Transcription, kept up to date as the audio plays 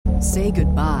Say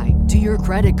goodbye to your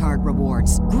credit card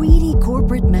rewards. Greedy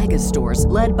corporate mega stores,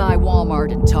 led by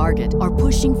Walmart and Target, are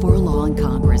pushing for a law in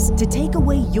Congress to take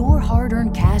away your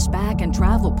hard-earned cash back and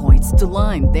travel points to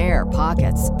line their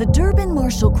pockets. The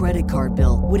Durbin-Marshall credit card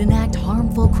bill would enact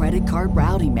harmful credit card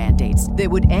routing mandates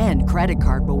that would end credit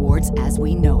card rewards as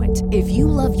we know it. If you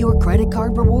love your credit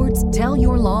card rewards, tell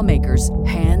your lawmakers,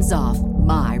 hands off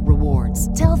my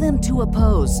rewards. Tell them to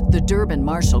oppose the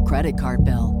Durbin-Marshall credit card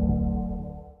bill.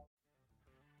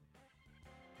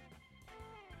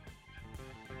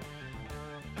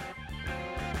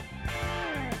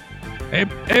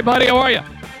 Hey, buddy, how are you?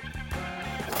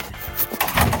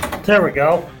 There we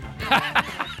go.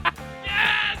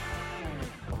 Yes!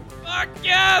 Fuck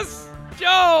yes!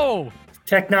 Joe!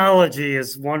 Technology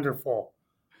is wonderful.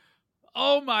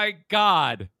 Oh, my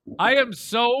God. I am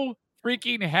so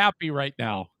freaking happy right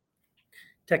now.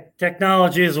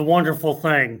 Technology is a wonderful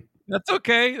thing. That's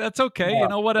okay.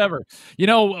 Yeah. Whatever.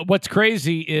 What's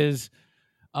crazy is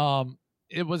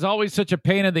it was always such a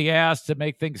pain in the ass to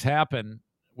make things happen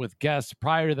with guests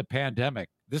prior to the pandemic.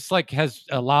 This has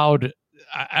allowed,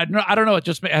 I don't know, it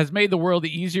just has made the world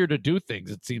easier to do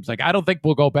things, it seems like. I don't think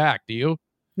we'll go back. Do you?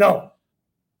 No,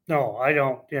 I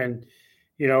don't. And,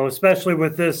 especially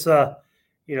with this,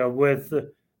 with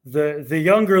the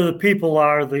younger the people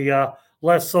are, the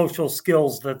less social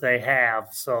skills that they have.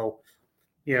 So,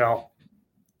 it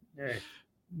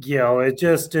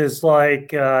just is like,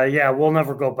 we'll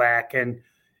never go back. And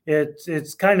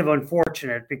it's kind of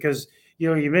unfortunate because,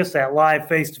 you miss that live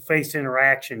face-to-face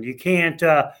interaction. You can't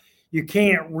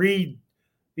read,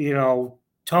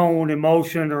 tone,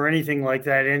 emotion, or anything like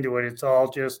that into it. It's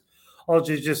all you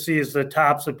just see is the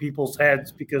tops of people's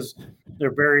heads because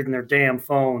they're buried in their damn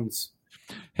phones.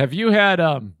 Have you had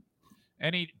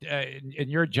any in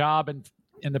your job in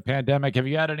the pandemic? Have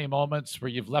you had any moments where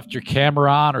you've left your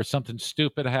camera on or something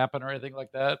stupid happened or anything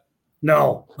like that?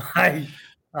 No, I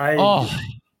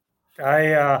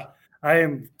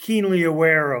am keenly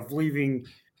aware of leaving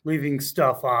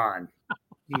stuff on.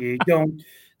 You don't.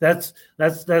 That's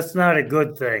not a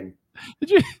good thing.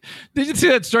 Did you see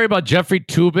that story about Jeffrey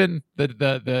Toobin,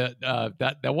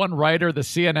 that one writer, the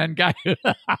CNN guy?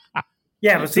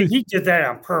 Yeah, but see, he did that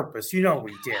on purpose. He did.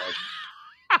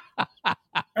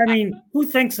 I mean, who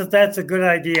thinks that that's a good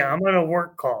idea? I'm on a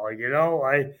work call.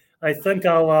 I think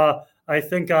I'll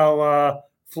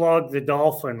flog the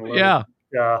dolphin a little.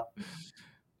 Yeah.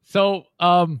 So,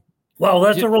 well,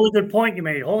 that's a really good point you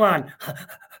made. Hold on.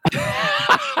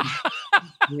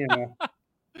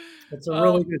 It's a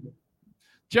really good.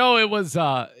 Joe, it was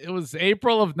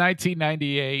April of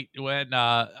 1998 when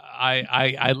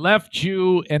I left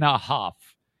you in a huff,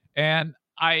 and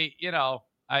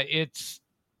it's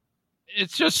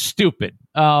just stupid.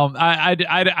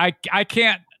 I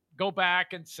can't go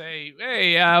back and say,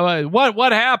 hey,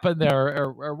 what happened there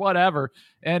or whatever.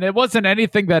 And it wasn't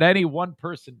anything that any one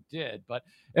person did. But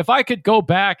if I could go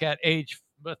back at age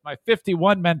with my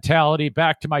 51 mentality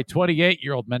back to my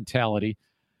 28-year-old mentality,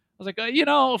 I was like,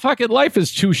 fucking life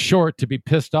is too short to be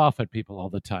pissed off at people all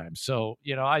the time. So,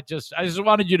 I just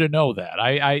wanted you to know that.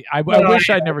 I wish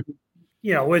I'd never.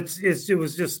 It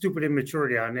was just stupid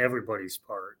immaturity on everybody's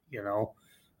part.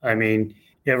 I mean,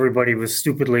 everybody was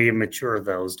stupidly immature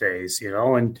those days.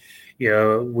 And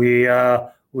we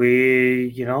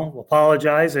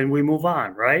apologize and we move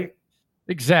on, right?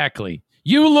 Exactly.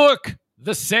 You look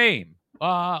the same.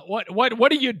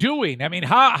 What are you doing? I mean,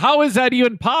 how is that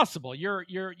even possible? You're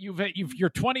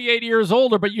 28 years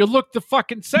older, but you look the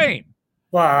fucking same.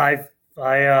 Well, I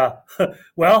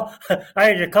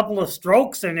had a couple of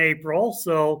strokes in April,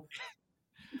 so.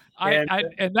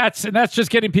 And that's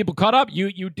just getting people caught up.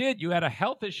 You had a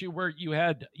health issue where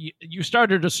you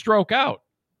started to stroke out.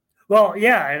 Well,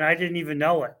 yeah, and I didn't even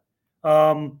know it.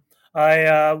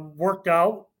 I worked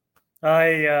out.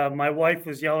 My wife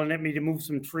was yelling at me to move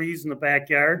some trees in the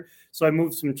backyard, so I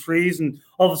moved some trees, and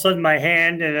all of a sudden my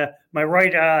hand and my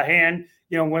right hand,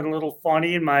 went a little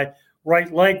funny, and my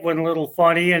right leg went a little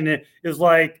funny, and it was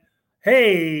like,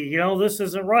 hey, this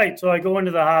isn't right. So I go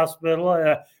into the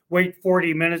hospital, wait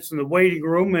 40 minutes in the waiting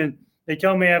room, and they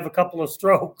tell me I have a couple of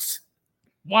strokes.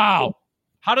 Wow.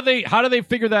 How do they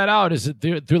figure that out? Is it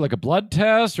through like a blood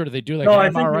test, or do they do like? No, I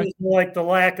think it's like the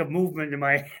lack of movement in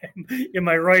my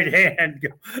right hand.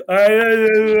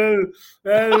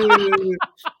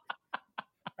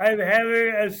 I'm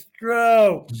having a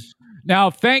stroke. Now,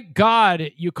 thank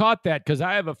God you caught that, because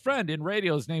I have a friend in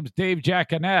radio. His name's Dave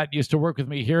Jaconet, used to work with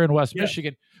me here in West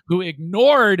Michigan, who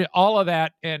ignored all of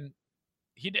that, and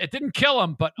it didn't kill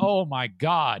him, but oh my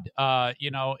God,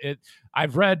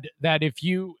 I've read that if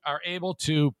you are able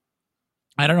to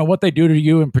I don't know what they do to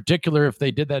you in particular if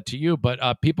they did that to you, but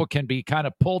people can be kind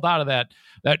of pulled out of that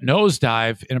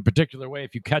nosedive in a particular way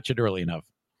if you catch it early enough.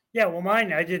 Yeah, well, mine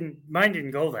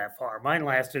didn't go that far. Mine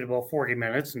lasted about 40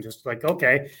 minutes, and just like,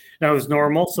 okay, that was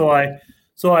normal. So I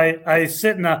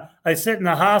sit in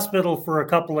the hospital for a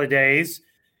couple of days,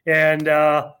 and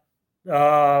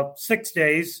 6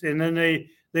 days, and then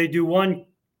they do one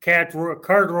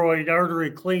carotid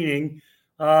artery cleaning,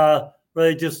 where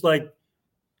they just like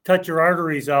cut your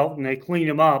arteries out and they clean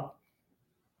them up.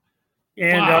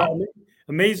 And Wow.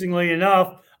 Amazingly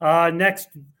enough,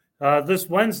 this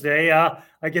Wednesday,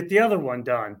 I get the other one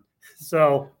done.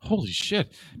 So Holy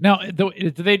shit! Now,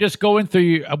 do they just go in through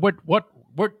you? What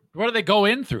do they go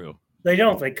in through? they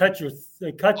don't. They cut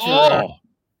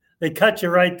you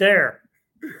right there.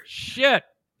 Shit!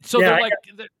 So Yeah, they're like,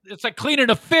 it's like cleaning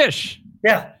a fish.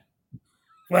 Yeah.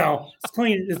 Well, it's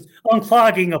clean. It's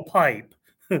unclogging a pipe.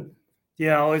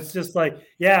 It's just like,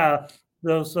 yeah.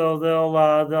 They'll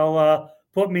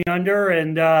put me under,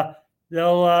 and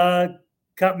they'll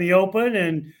cut me open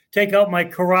and take out my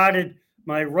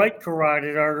right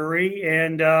carotid artery,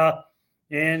 and I'll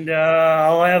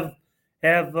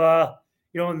have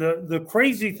the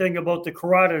crazy thing about the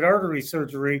carotid artery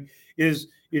surgery is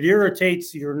it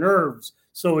irritates your nerves,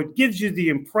 so it gives you the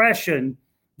impression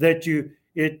that you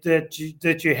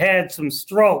had some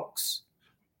strokes.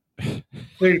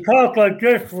 So you talk like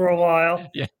this for a while.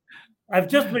 Yeah. I've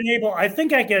just been able, I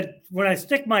think I can, when I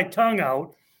stick my tongue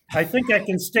out, I think I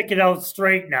can stick it out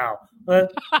straight now.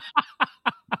 But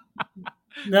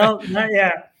no, not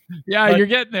yet. Yeah, But you're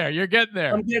getting there. You're getting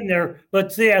there. I'm getting there.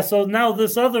 But yeah, so now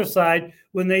this other side,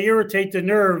 when they irritate the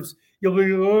nerves, you'll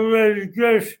be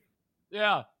this.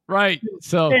 Yeah, right.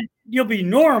 So And you'll be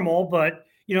normal, but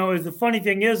the funny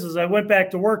thing is I went back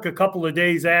to work a couple of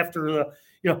days after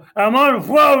I'm on the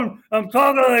phone, I'm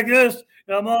talking like this,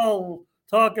 I'm all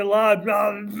talking loud,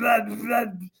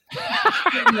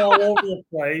 getting all over the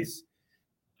place.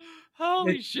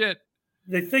 holy shit.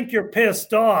 They think you're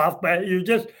pissed off, but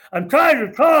I'm trying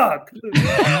to talk.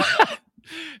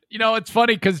 It's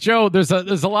funny because Joe, there's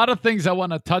a lot of things I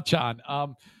want to touch on.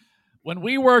 When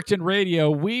we worked in radio,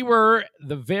 we were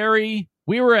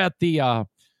at the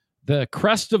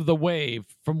crest of the wave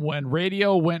from when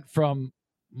radio went from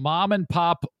mom and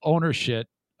pop ownership.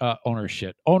 Oh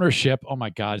my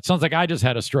God. It sounds like I just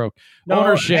had a stroke. No,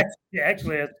 ownership.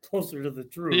 Actually, that's closer to the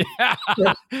truth. Yeah.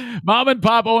 Mom and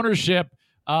pop ownership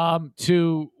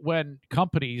to when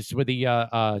companies with the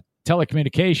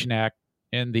Telecommunication Act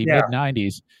in the mid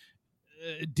 90s,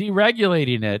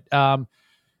 deregulating it.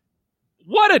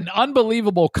 What an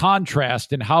unbelievable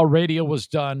contrast in how radio was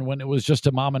done when it was just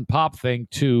a mom and pop thing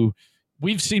to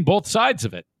we've seen both sides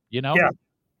of it, Yeah.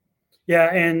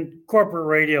 Yeah, and corporate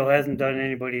radio hasn't done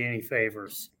anybody any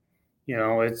favors.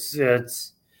 Radio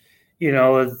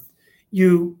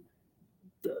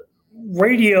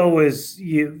is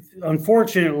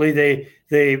unfortunately they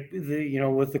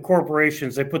with the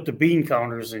corporations, they put the bean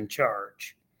counters in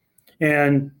charge.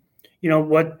 And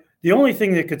the only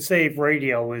thing that could save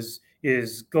radio is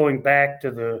going back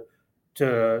to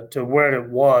where it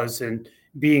was and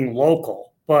being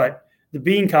local. But the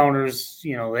bean counters,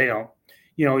 they don't.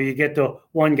 You get the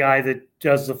one guy that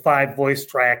does the 5 voice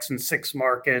tracks in 6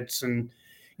 markets, and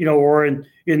or in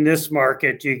this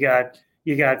market you got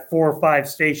 4 or 5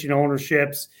 station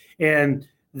ownerships, and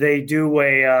they do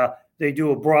a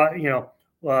broad,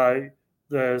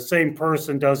 the same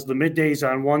person does the middays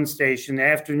on one station,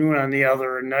 afternoon on the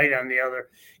other, and night on the other.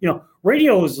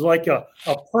 Radio is like a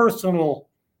personal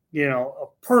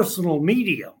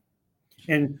medium,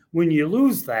 and when you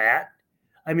lose that,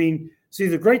 see,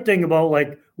 the great thing about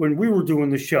like when we were doing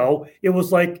the show, it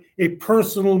was like a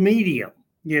personal medium.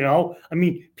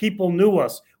 People knew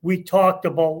us. We talked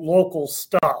about local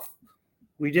stuff.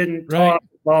 We didn't talk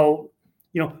about,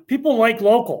 people like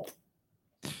local.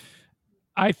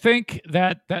 I think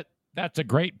that's a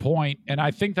great point. And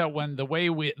I think that when the way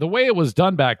it was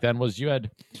done back then was you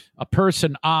had a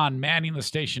person on manning the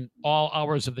station all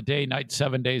hours of the day, night,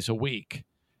 7 days a week.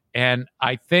 And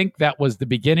I think that was the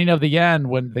beginning of the end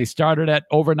when they started at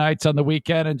overnights on the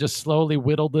weekend and just slowly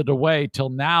whittled it away till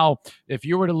now. If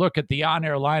you were to look at the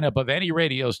on-air lineup of any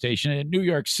radio station in New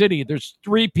York City, there's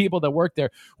 3 people that work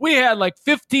there. We had like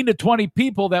 15 to 20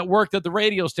 people that worked at the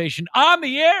radio station on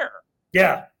the air.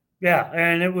 Yeah. Yeah.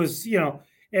 And it was,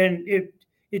 and it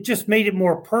just made it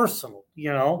more personal.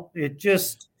 They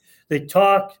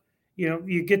talk,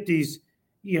 you get these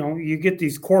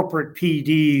corporate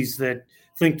PDs that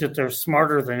think that they're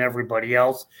smarter than everybody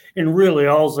else, and really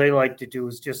all they like to do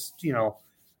is just well,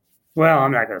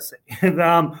 I'm not going to say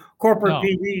corporate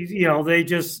PDs, they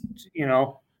just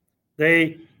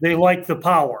They like the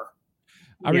power.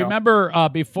 I remember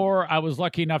before I was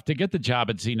lucky enough to get the job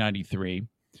at Z93,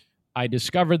 I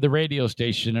discovered the radio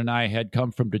station, and I had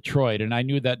come from Detroit, and I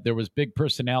knew that there was big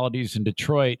personalities in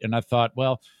Detroit, and I thought,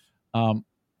 well, and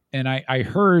I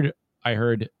heard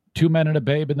Two Men and a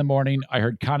Babe in the morning. I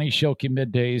heard Connie Shilke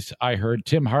middays. I heard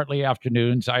Tim Hartley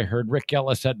afternoons. I heard Rick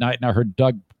Ellis at night, and I heard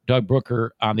Doug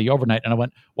Brooker on the overnight. And I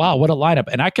went, wow, what a lineup.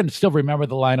 And I can still remember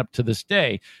the lineup to this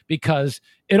day because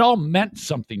it all meant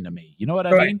something to me. You know what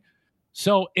I mean?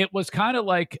 So it was kind of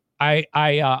like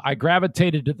I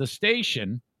gravitated to the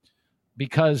station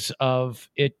because of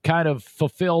it kind of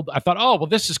fulfilled. I thought, oh, well,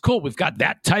 this is cool. We've got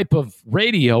that type of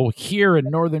radio here in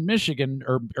northern Michigan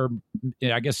or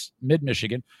I guess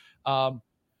mid-Michigan.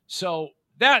 So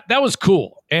that was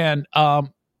cool. And,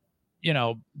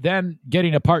 then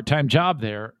getting a part-time job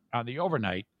there on the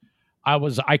overnight,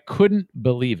 I couldn't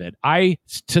believe it. I,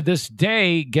 to this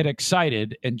day, get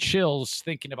excited and chills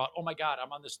thinking about, oh my God,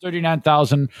 I'm on this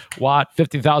 39,000 watt,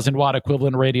 50,000 watt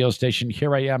equivalent radio station.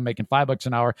 Here I am making $5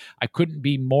 an hour. I couldn't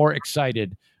be more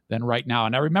excited than right now.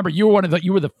 And I remember you were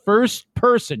the first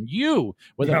person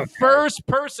I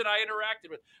interacted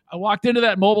with. I walked into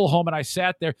that mobile home and I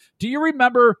sat there. Do you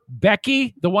remember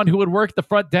Becky, the one who would work the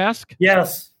front desk?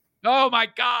 Yes. Oh my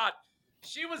God.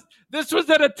 This was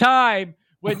at a time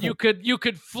when you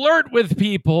could flirt with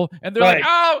people and they're like,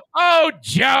 oh,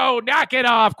 Joe, knock it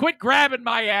off. Quit grabbing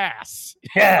my ass.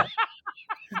 Yeah.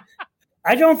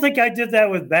 I don't think I did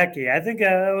that with Becky. I think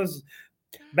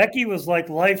Becky was like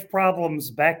life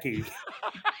problems Becky.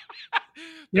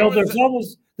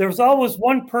 There's always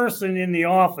one person in the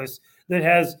office that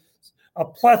has a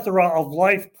plethora of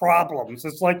life problems.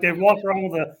 It's like they walk around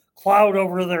with a cloud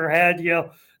over their head.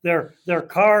 Their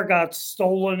car got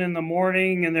stolen in the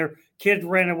morning and their kid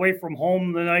ran away from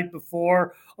home the night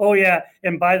before. Oh yeah,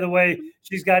 and by the way,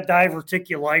 she's got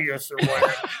diverticulitis or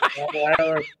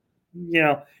whatever.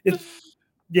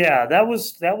 That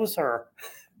was her.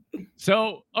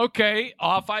 So okay,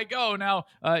 off I go now.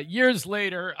 Years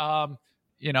later, I'm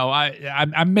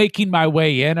making my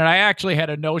way in, and I actually had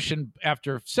a notion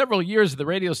after several years of the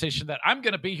radio station that I'm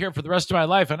going to be here for the rest of my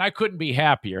life, and I couldn't be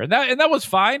happier, and that was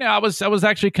fine. I was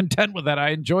actually content with that. I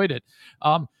enjoyed it.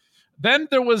 Then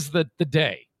there was the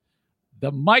day,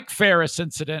 the Mike Ferris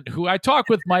incident, who I talk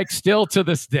with Mike still to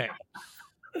this day.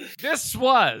 This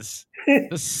was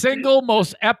the single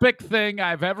most epic thing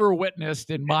I've ever witnessed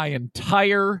in my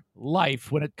entire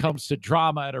life when it comes to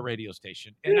drama at a radio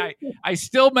station. And I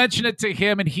still mention it to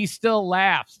him, and he still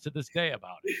laughs to this day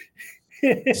about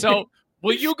it. So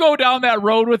will you go down that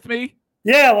road with me?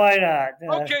 Yeah, why not?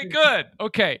 Okay, good.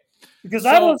 Okay. Because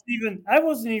I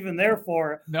wasn't even there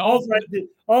for it. No.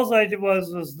 All I did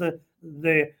was the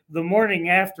morning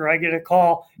after I get a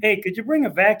call. Hey, could you bring a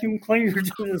vacuum cleaner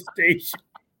to the station?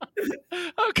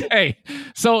 Okay.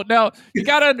 So now you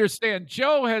got to understand,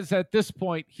 Joe has at this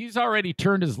point, he's already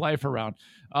turned his life around.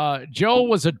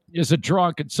 Joe is a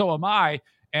drunk, and so am I.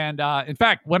 And in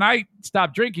fact, when I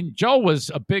stopped drinking, Joe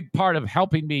was a big part of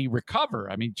helping me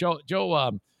recover. I mean, Joe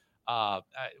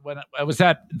when I was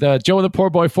at the Joe and the Poor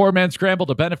Boy 4-man scramble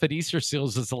to benefit Easter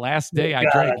Seals was the last day I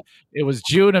drank. It was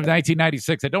June of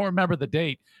 1996. I don't remember the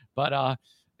date, but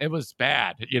it was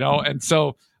bad, and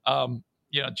so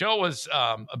Joe was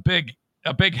a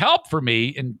big help for me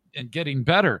in getting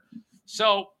better.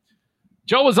 So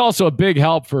Joe was also a big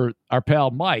help for our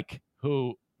pal Mike,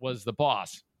 who was the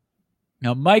boss.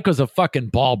 Now Mike was a fucking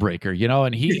ball breaker,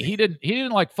 and he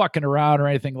didn't like fucking around or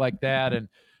anything like that, and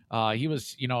he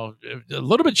was a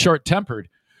little bit short tempered.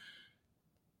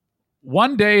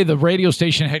 One day the radio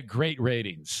station had great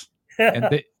ratings,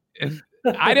 and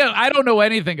I don't know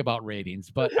anything about ratings,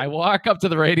 but I walk up to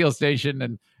the radio station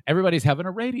and everybody's having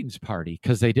a ratings party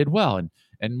because they did well.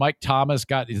 And Mike Thomas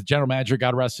his general manager,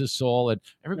 God rest his soul, and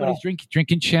everybody's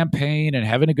drinking champagne and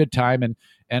having a good time. And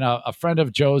a friend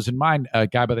of Joe's and mine, a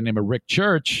guy by the name of Rick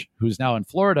Church, who's now in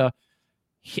Florida,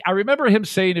 I remember him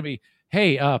saying to me,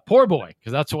 hey, poor boy,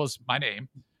 because that was my name.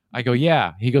 I go,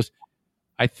 yeah. He goes,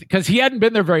 because he hadn't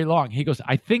been there very long. He goes,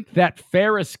 I think that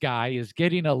Ferris guy is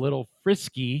getting a little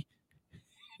frisky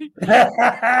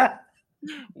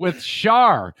with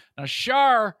Shar. Now,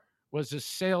 Shar was a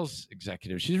sales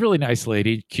executive. She's a really nice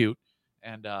lady, cute.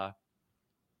 And I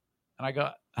go,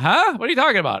 huh? What are you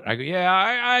talking about? I go, yeah,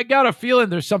 I got a feeling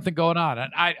there's something going on.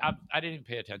 And I didn't even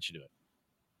pay attention to it.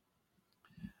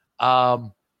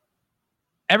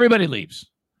 Everybody leaves.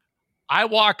 I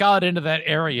walk out into that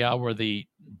area where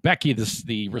Becky,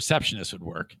 the receptionist, would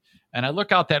work. And I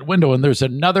look out that window, and there's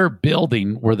another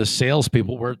building where the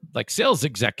salespeople were, like sales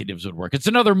executives would work. It's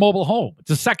another mobile home.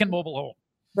 It's a second mobile home.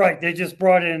 Right. They just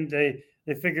brought in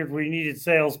They figured we needed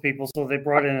salespeople, so they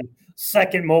brought in a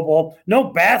second mobile home. No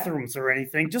bathrooms or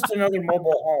anything, just another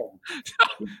mobile home.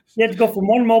 You had to go from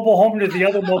one mobile home to the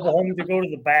other mobile home to go to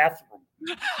the bathroom.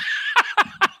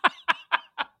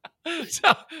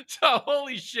 So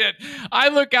holy shit. I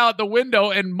look out the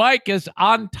window and Mike is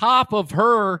on top of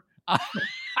her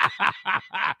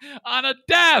on a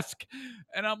desk.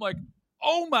 And I'm like,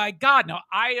 oh my God. Now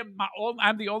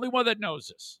I'm the only one that knows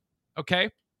this. Okay.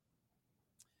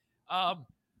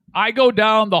 I go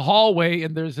down the hallway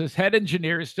and there's this head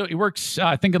engineer. He works,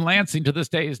 I think in Lansing to this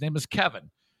day. His name is Kevin.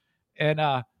 And,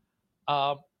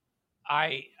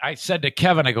 I said to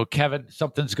Kevin, I go, Kevin,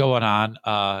 something's going on.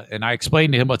 And I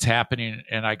explained to him what's happening.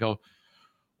 And I go,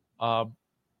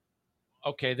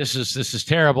 okay, this is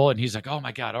terrible. And he's like, oh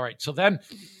my God. All right. So then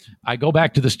I go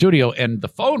back to the studio and the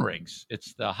phone rings.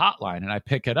 It's the hotline. And I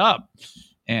pick it up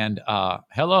and,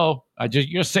 hello, I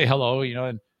just say hello,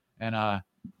 and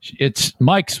it's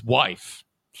Mike's wife.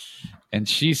 And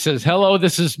she says, hello,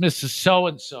 this is Mrs.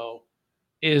 So-and-so.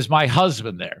 Is my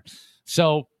husband there?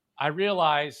 So I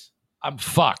realize I'm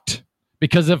fucked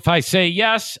because if I say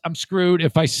yes, I'm screwed.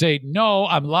 If I say no,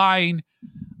 I'm lying.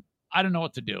 I don't know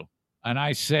what to do. And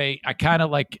I kind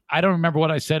of like, I don't remember what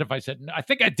I said. If I said, I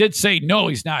think I did say, no,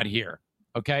 he's not here.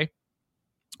 Okay.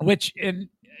 Which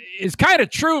is kind of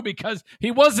true because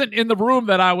he wasn't in the room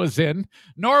that I was in,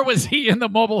 nor was he in the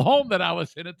mobile home that I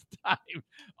was in at the time.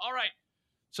 All right.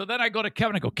 So then I go to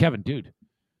Kevin. I go, Kevin, dude,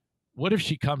 what if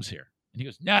she comes here? And he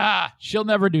goes, nah, she'll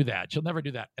never do that. She'll never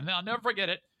do that. And then I'll never forget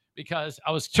it because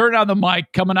I was turning on the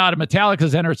mic coming out of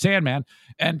Metallica's Enter Sandman.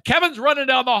 And Kevin's running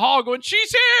down the hall going,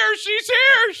 she's here, she's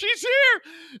here, she's here.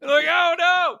 And I'm like, oh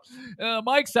no. And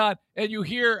the mic's on and you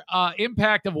hear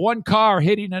impact of one car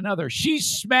hitting another. She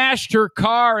smashed her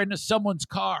car into someone's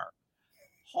car.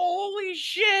 Holy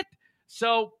shit.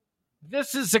 So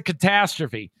this is a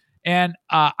catastrophe. And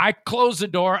I close the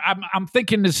door. I'm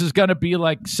thinking this is going to be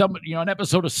like an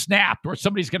episode of Snapped where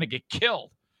somebody's going to get killed.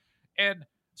 And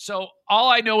so all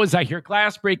I know is I hear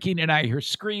glass breaking and I hear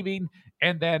screaming.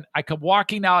 And then I come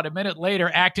walking out a minute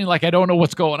later, acting like I don't know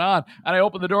what's going on. And I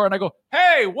open the door and I go,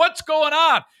 hey, what's going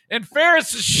on? And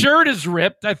Ferris's shirt is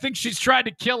ripped. I think she's trying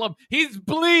to kill him. He's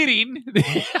bleeding.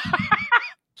 And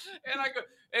I go,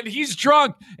 and he's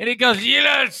drunk. And he goes,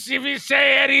 if you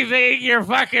say anything, you're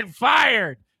fucking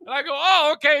fired. And I go,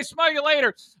 oh, okay, smell you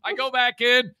later. I go back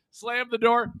in, slam the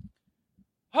door.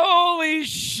 Holy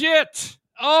shit.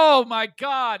 Oh, my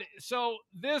God. So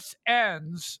this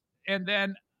ends, and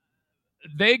then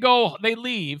they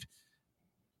leave.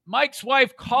 Mike's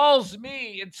wife calls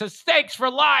me and says, thanks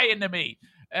for lying to me.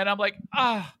 And I'm like,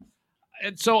 ah.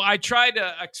 And so I tried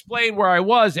to explain where I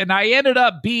was, and I ended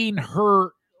up being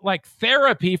her,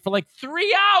 therapy for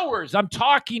 3 hours. I'm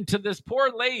talking to this poor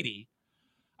lady.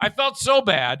 I felt so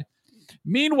bad.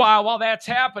 Meanwhile, while that's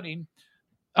happening,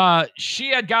 she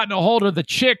had gotten a hold of the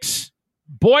chick's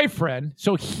boyfriend,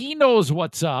 so he knows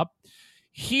what's up.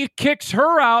 He kicks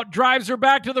her out, drives her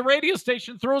back to the radio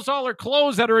station, throws all her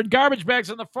clothes that are in garbage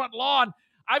bags on the front lawn.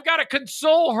 I've got to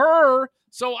console her,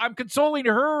 so I'm consoling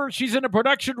her. She's in a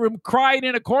production room crying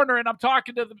in a corner, and I'm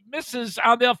talking to the missus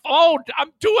on the phone. I'm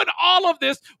doing all of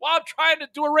this while I'm trying to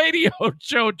do a radio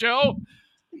show, Joe.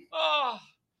 Oh.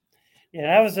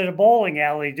 Yeah, I was at a bowling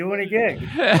alley doing a gig.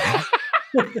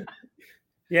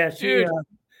 Yeah,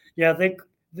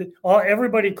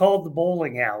 everybody called the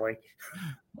bowling alley.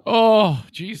 Oh,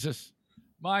 Jesus.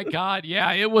 My God. Yeah,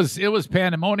 it was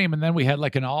pandemonium. And then we had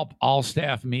an all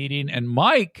staff meeting, and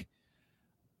Mike,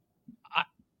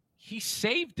 he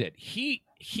saved it. He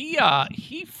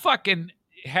fucking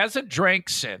hasn't drank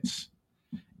since.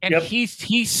 And yep.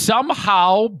 he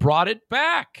somehow brought it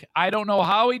back. I don't know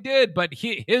how he did, but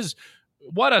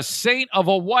what a saint of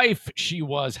a wife she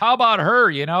was. How about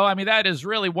her? That is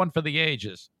really one for the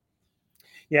ages.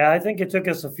 Yeah, I think it took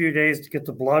us a few days to get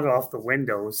the blood off the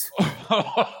windows.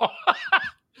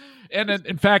 And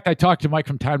in fact, I talk to Mike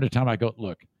from time to time. I go,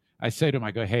 look, I say to him,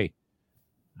 I go, hey,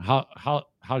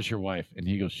 how's your wife? And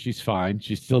he goes, she's fine.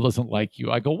 She still doesn't like you.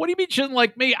 I go, what do you mean she doesn't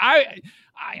like me?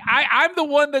 I'm the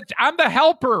one I'm the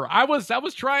helper. I was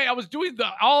doing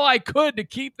all I could to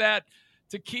keep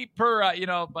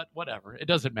her, but whatever. It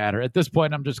doesn't matter. At this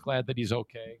point, I'm just glad that he's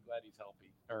okay. Glad he's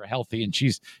healthy and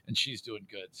she's doing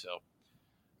good. So,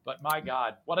 but my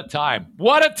God, what a time.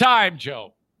 What a time,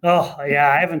 Joe. Oh yeah.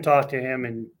 I haven't talked to him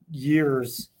in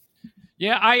years.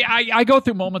 Yeah. I go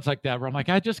through moments like that where I'm like,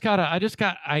 I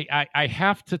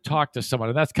have to talk to someone.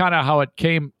 And that's kind of how it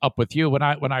came up with you when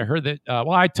I heard that.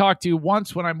 I talked to you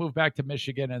once when I moved back to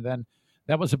Michigan, and then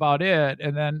That was about it.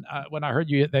 And then when I heard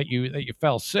that you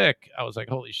fell sick, I was like,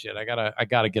 holy shit, I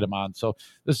gotta get him on. So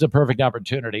this is a perfect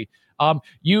opportunity.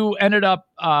 You ended up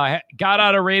got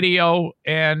out of radio,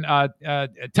 and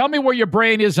tell me where your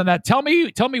brain is on that. Tell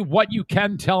me what you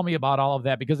can tell me about all of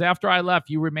that, because after I left,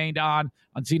 you remained on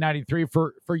C93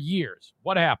 for years.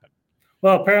 What happened?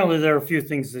 Well, apparently there are a few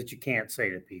things that you can't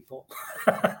say to people.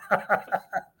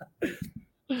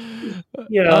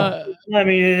 I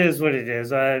mean, it is what it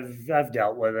is. I've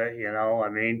dealt with it. I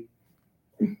mean,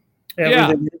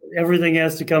 everything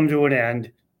has to come to an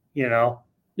end.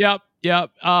 Yep.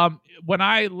 When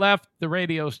I left the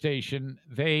radio station,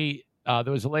 there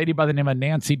was a lady by the name of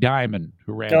Nancy Diamond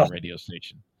who ran the radio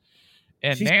station.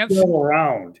 And she's Nancy still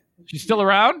around. She's still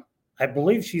around? I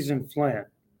believe she's in Flint.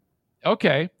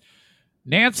 Okay.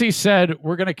 Nancy said,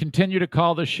 we're going to continue to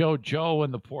call the show Joe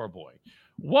and the Poor Boy.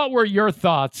 What were your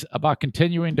thoughts about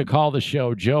continuing to call the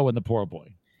show Joe and the Poor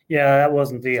Boy? Yeah, that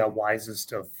wasn't the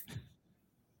wisest of.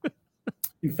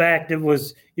 In fact, it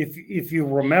was. If you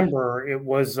remember, it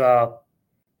was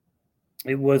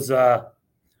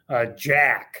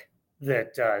Jack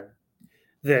that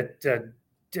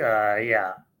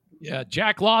yeah. Yeah,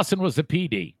 Jack Lawson was the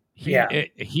PD.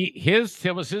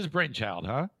 It was his brainchild,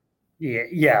 huh?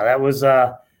 Yeah, that was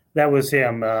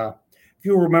him.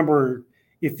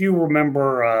 If you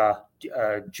remember,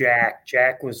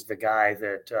 Jack was the guy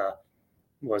that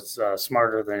was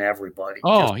smarter than everybody.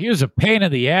 Oh, he was a pain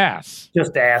in the ass.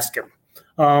 Just ask him.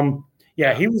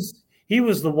 He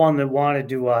was the one that wanted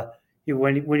to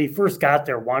when he first got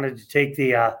there wanted to take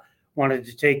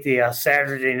the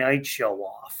Saturday night show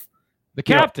off. The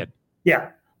captain. Yeah,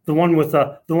 the one with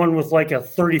like a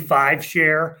 35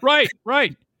 share. Right.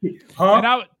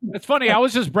 Huh? And it's funny. I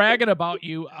was just bragging about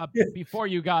you before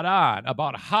you got on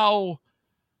about how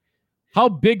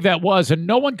big that was, and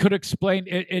no one could explain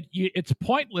it. It's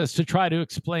pointless to try to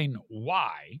explain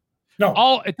why.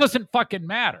 No, it doesn't fucking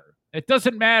matter. It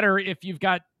doesn't matter if you've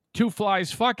got two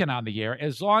flies fucking on the air,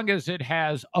 as long as it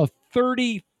has a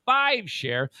 35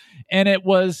 share, and it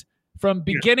was from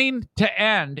beginning to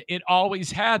end. It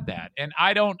always had that, and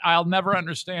I'll never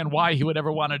understand why he would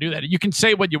ever want to do that. You can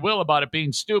say what you will about it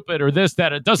being stupid or this,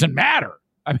 that. It doesn't matter.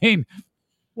 I mean,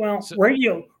 well,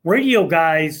 radio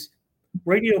guys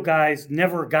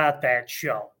never got that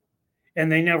show,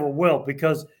 and they never will,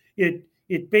 because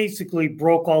it basically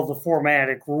broke all the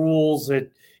formatic rules.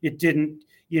 It didn't,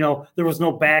 there was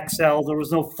no back cell, there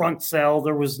was no front cell,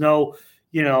 there was no,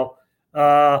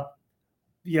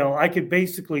 I could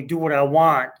basically do what I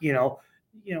want,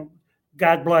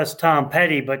 God bless Tom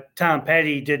Petty, but Tom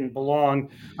Petty didn't belong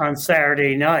on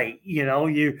Saturday night. You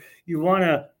want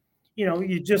to,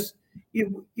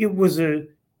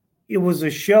 it was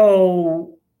a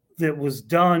show that was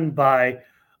done by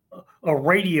a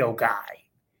radio guy,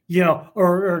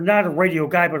 or not a radio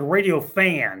guy, but a radio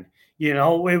fan.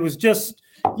 It was just,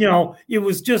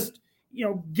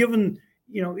 given,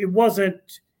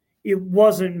 it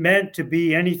wasn't meant to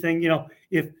be anything.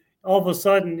 If all of a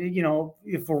sudden,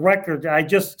 if a record, I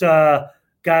just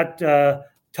got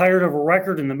tired of a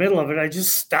record in the middle of it, I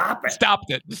just stopped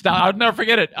it. I'll never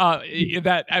forget it.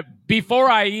 Before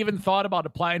I even thought about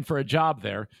applying for a job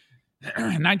there,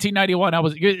 in 1991,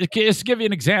 just to give you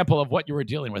an example of what you were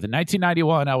dealing with. In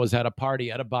 1991, I was at a party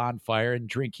at a bonfire and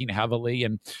drinking heavily,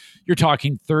 and you're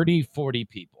talking 30, 40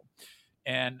 people.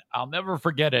 And I'll never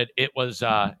forget it. It was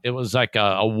like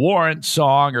a Warrant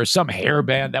song or some hair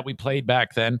band that we played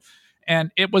back then. And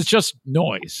it was just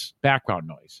noise, background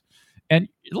noise. And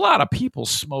a lot of people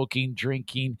smoking,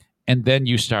 drinking, and then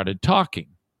you started talking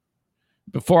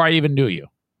before I even knew you.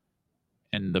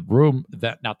 And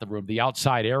the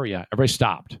outside area, everybody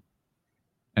stopped.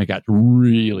 And it got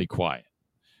really quiet.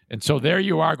 And so there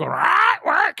you are going,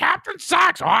 we're Captain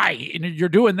Sox. And you're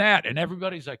doing that. And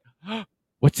everybody's like,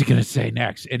 what's he going to say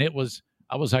next? And I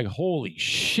was like, holy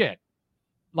shit.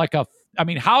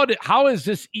 How is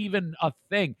this even a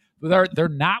thing? They're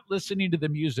not listening to the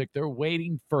music. They're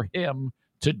waiting for him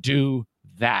to do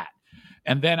that.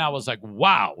 And then I was like,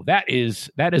 wow, that is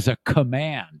a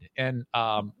command. And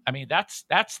that's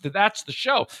the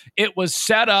show. It was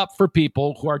set up for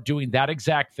people who are doing that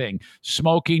exact thing,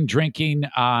 smoking, drinking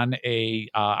on a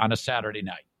Saturday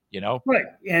night, Right.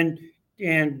 And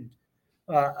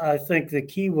I think the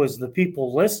key was the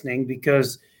people listening,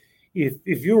 because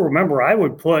if you remember, I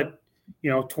would put,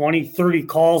 20, 30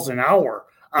 calls an hour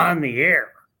on the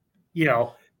air.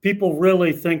 People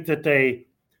really think that they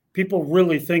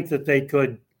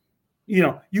could,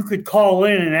 you could call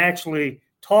in and actually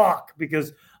talk,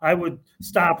 because I would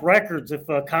stop records if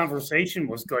a conversation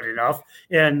was good enough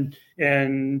and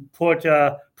put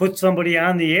somebody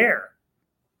on the air.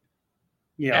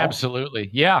 Absolutely.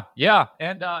 Yeah. Yeah.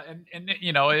 And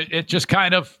it just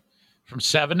kind of from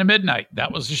 7 to midnight,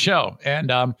 that was the show.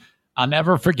 And I'll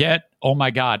never forget. Oh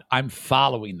my God, I'm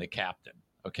following the captain.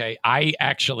 Okay. I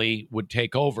actually would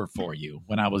take over for you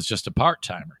when I was just a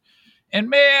part-timer. And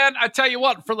man, I tell you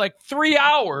what, for like 3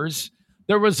 hours,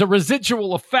 there was a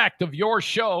residual effect of your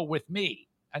show with me.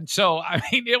 And so, I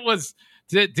mean, it was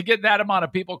to get that amount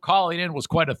of people calling in was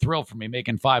quite a thrill for me,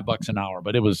 making $5 an hour,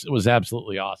 but it was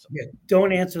absolutely awesome. Yeah,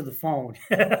 don't answer the phone.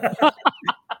 And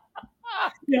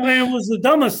it was the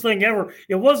dumbest thing ever.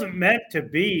 It wasn't meant to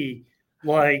be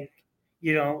like,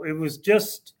 it was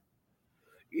just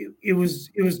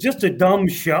a dumb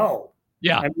show.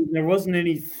 Yeah. I mean, there wasn't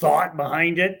any thought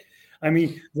behind it. I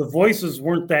mean, the voices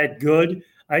weren't that good.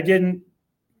 I didn't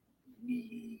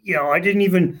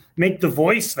even make the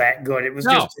voice that good. It was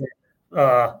just, it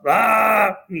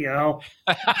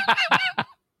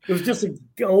was just an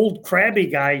old crabby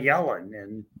guy yelling.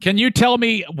 And can you tell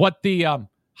me what the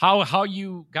how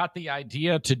you got the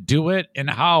idea to do it and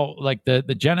how like the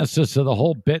genesis of the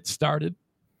whole bit started?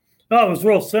 Oh, it was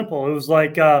real simple. It was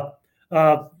like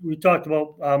we talked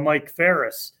about Mike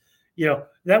Ferris.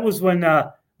 That was when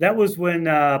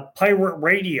pirate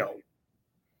radio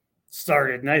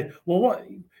started. And what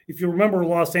if you remember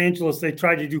Los Angeles? They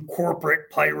tried to do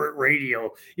corporate pirate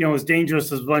radio. As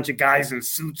dangerous as a bunch of guys in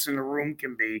suits in a room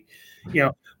can be.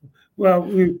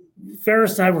 Well,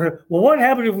 Ferris and I were. Well, what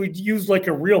happened if we used like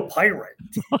a real pirate?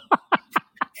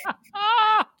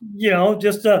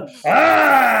 Just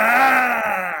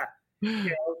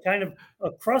kind of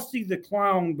a Krusty the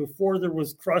Clown before there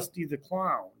was Krusty the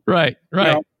Clown. Right.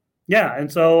 Yeah,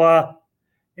 and so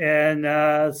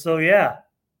yeah,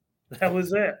 that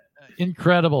was it.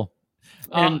 Incredible.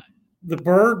 And the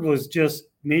bird was just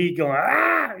me going,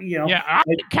 Yeah, I'm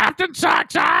Captain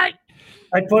Sockside.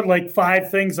 I put like 5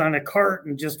 things on a cart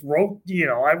and just wrote,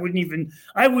 I wouldn't even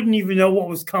know what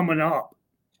was coming up.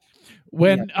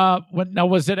 Now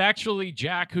was it actually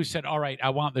Jack who said, "All right, I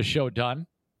want the show done"?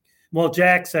 Well,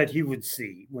 Jack said he would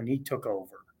see when he took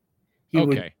over.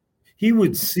 He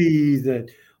would see that.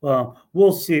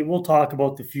 We'll see. We'll talk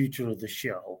about the future of the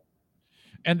show.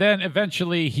 And then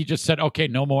eventually he just said, "Okay,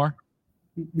 no more."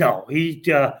 No,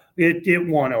 it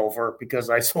won over because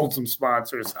I sold some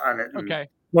sponsors on it. Okay.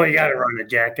 Well, you got to run it,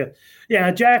 Jack. Yeah,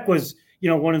 Jack was,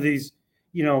 one of these,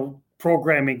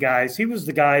 programming guys. He was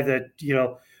the guy that,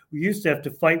 we used to have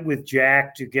to fight with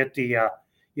Jack to get the,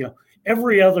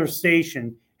 every other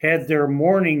station had their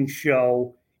morning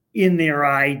show in their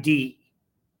ID.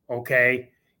 Okay.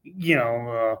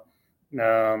 You're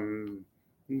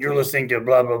listening to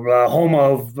blah, blah, blah, home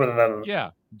of blah, blah, blah. Yeah.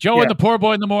 Joe and the Poor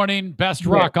Boy in the Morning, best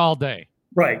rock all day.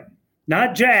 Right.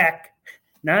 Not Jack.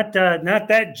 Not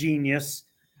that genius.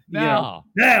 No.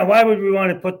 Why would we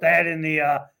want to put that in the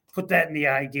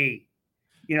ID?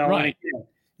 Right.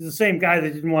 He's the same guy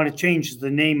that didn't want to change the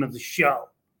name of the show.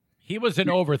 He was an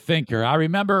overthinker. I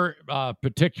remember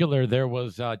particular there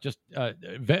was just a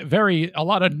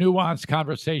lot of nuanced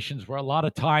conversations where a lot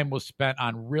of time was spent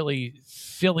on really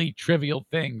silly, trivial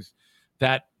things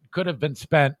that could have been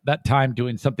spent that time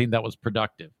doing something that was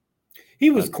productive. He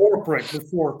was corporate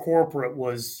before corporate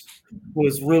was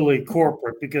really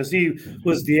corporate, because he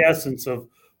was the essence of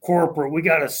corporate. We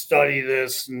got to study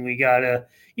this, and we got to,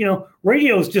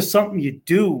 radio is just something you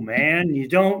do, man. You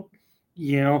don't,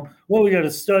 we got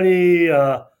to study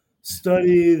the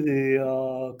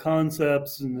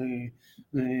concepts and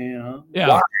the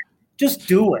why. Just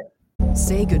do it.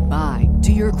 Say goodbye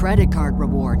to your credit card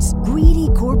rewards. Greedy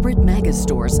corporate mega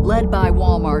stores, led by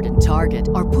Walmart and Target,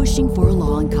 are pushing for a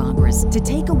law in Congress to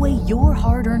take away your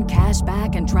hard-earned cash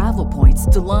back and travel points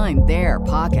to line their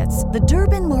pockets. The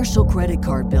Durbin-Marshall credit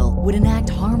card bill would enact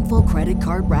harmful credit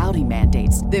card routing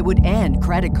mandates that would end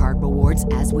credit card rewards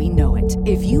as we know it.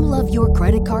 If you love your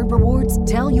credit card rewards,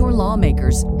 tell your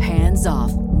lawmakers, hands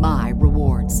off my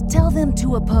rewards. Tell them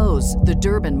to oppose the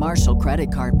Durbin-Marshall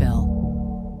credit card bill.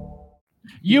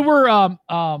 You were, I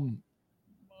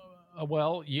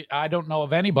don't know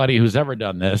of anybody who's ever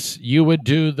done this. You would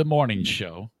do the morning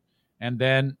show, and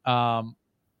then, as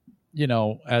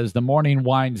the morning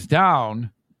winds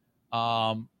down,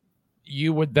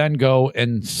 you would then go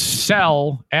and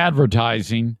sell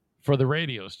advertising for the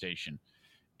radio station.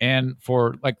 And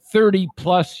for like 30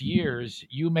 plus years,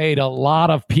 you made a lot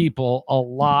of people a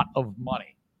lot of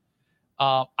money.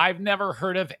 I've never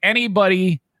heard of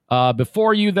anybody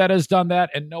before you that has done that,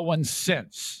 and no one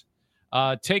since.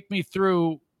 Take me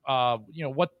through, how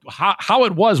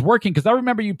it was working, because I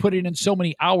remember you putting in so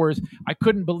many hours. I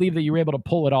couldn't believe that you were able to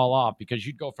pull it all off, because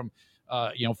you'd go from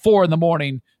 4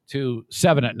 a.m. to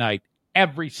 7 p.m.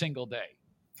 every single day.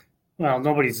 Well,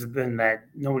 nobody's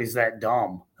that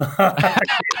dumb.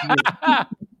 I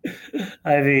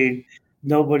mean,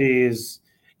 nobody is,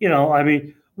 I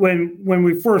mean, when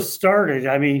we first started,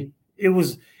 I mean, it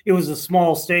was a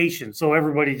small station, so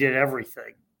everybody did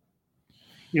everything.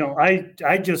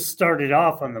 I just started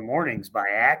off on the mornings by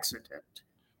accident.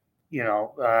 You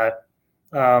know,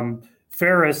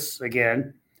 Ferris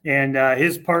again and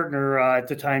his partner at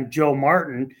the time, Joe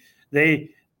Martin. They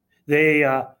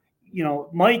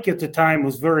Mike at the time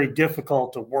was very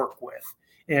difficult to work with.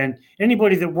 And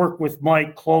anybody that worked with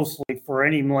Mike closely for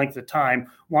any length of time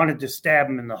wanted to stab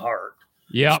him in the heart.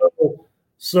 Yeah.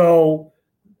 So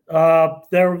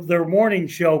their morning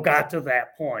show got to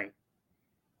that point.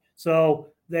 So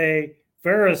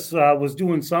Ferris was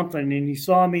doing something, and he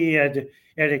saw me at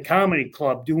a comedy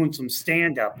club doing some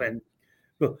stand up, and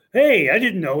hey, I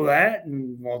didn't know that.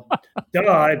 And well,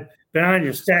 duh, I've been on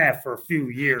your staff for a few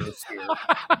years here.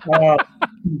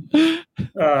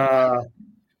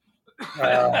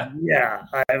 Yeah,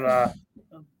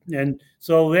 and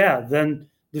so yeah, then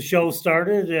the show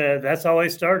started. That's how I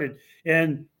started,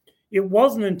 and it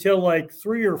wasn't until like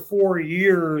 3 or 4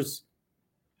 years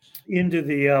into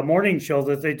the morning show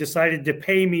that they decided to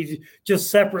pay me just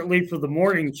separately for the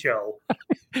morning show.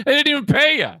 They didn't even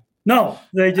pay you. No,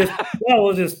 they just, well, it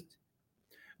was just,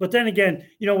 but then again,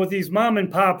 with these mom and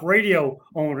pop radio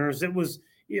owners, it was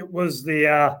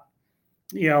the,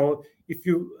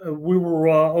 we were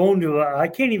owned to, I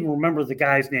can't even remember the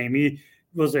guy's name. He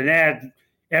was in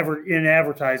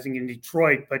advertising in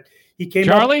Detroit, but he came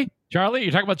Charlie? Charlie?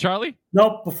 You're talking about Charlie?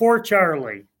 No, before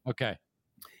Charlie. Okay.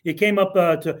 He came up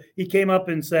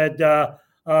and said,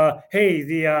 "Hey,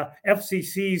 the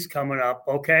FCC's coming up.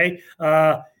 Okay,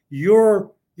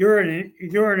 you're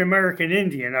an American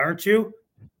Indian, aren't you?"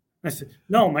 I said,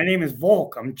 "No, my name is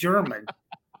Volk. I'm German."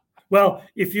 Well,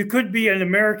 if you could be an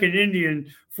American Indian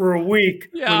for a week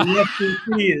when the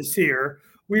FCC is here,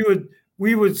 we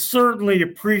would certainly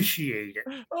appreciate it.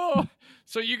 Oh,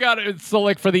 so you got it. So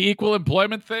like for the equal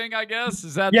employment thing, I guess,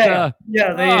 is that? Yeah.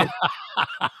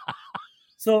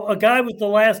 So a guy with the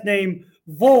last name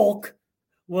Volk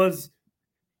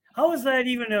how is that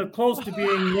even close to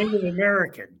being Native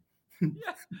American?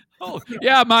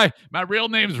 My real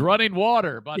name's Running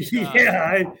Water, but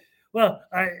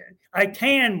I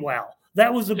tan well.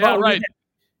 That was about right.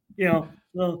 it.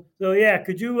 So yeah,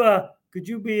 could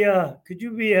you be a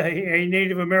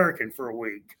Native American for a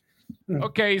week?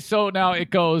 Okay, so now it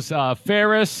goes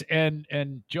Ferris and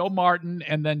Joe Martin,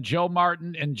 and then Joe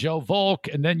Martin and Joe Volk,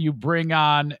 and then you bring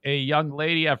on a young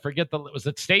lady. I forget was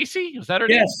it Stacy? Was that her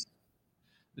name?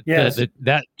 Yes.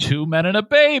 That 2 Men and a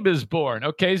Babe is born.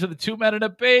 Okay, so the 2 Men and a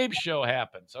Babe show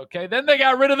happens. Okay, then they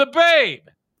got rid of the babe.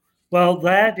 Well,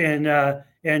 that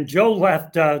and Joe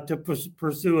left to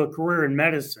pursue a career in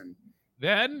medicine.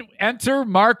 Then enter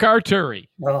Mark Arturi.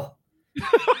 Oh.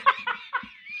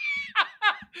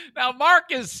 Now, Mark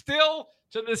is still,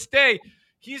 to this day,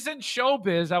 he's in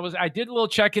showbiz. I did a little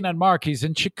check-in on Mark. He's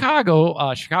in Chicago,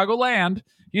 Chicagoland.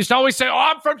 He used to always say, "Oh,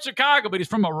 I'm from Chicago," but he's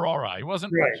from Aurora. He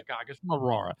wasn't from Chicago. He's from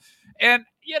Aurora. And,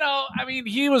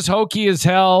 he was hokey as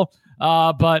hell,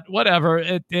 but whatever.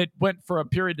 It went for a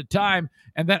period of time.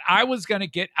 And then I was going to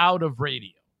get out of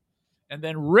radio. And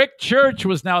then Rick Church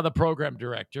was now the program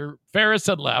director. Ferris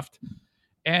had left.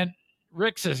 And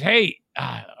Rick says, "Hey,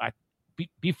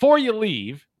 before you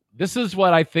leave, this is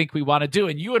what I think we want to do."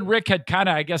 And you and Rick had kind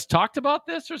of, I guess, talked about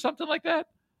this or something like that.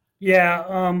 Yeah.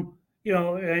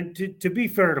 And to be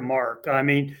fair to Mark, I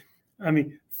mean,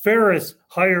 Ferris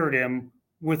hired him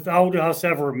without us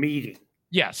ever meeting.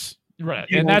 Yes. Right.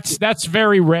 And that's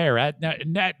very rare.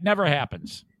 That never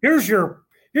happens. Here's your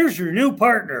new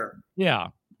partner. Yeah.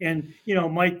 And,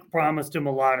 Mike promised him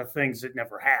a lot of things that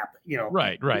never happened.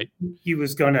 Right. He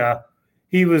was going to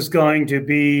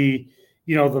be,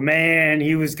 the man.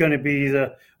 He was going to be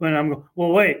well,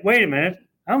 wait a minute.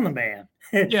 I'm the man.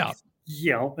 Yeah.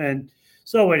 And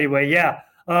so anyway,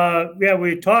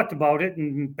 we talked about it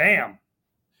and bam.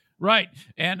 Right.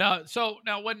 And so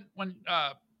now when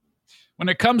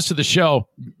it comes to the show,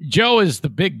 Joe is the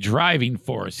big driving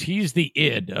force. He's the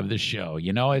id of the show.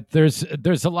 There's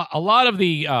a lot of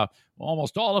the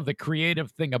almost all of the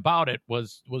creative thing about it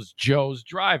was Joe's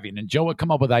driving, and Joe would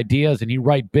come up with ideas and he'd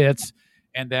write bits,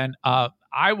 and then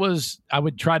I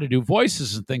would try to do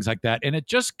voices and things like that, and it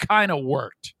just kind of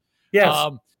worked.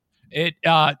 Yes. It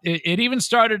even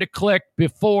started to click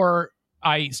before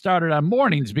I started on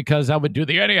mornings, because I would do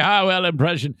the Eddie Howell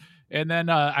impression, and then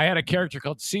I had a character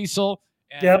called Cecil.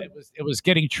 And it was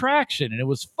getting traction, and it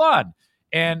was fun.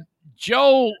 And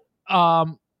Joe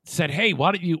said, "Hey,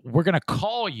 we're going to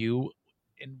call you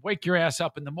and wake your ass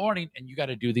up in the morning, and you got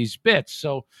to do these bits.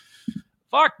 So,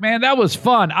 fuck, man, that was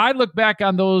fun. I look back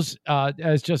on those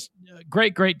as just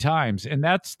great times, and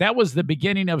that was the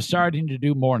beginning of starting to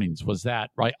do mornings. Was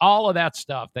that right? All of that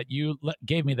stuff that you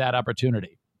gave me that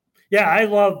opportunity. Yeah, I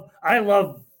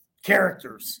love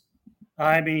characters.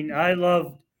 I mean, I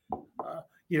love,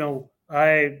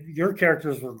 your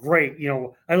characters were great.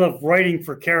 I love writing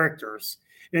for characters.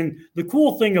 And the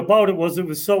cool thing about it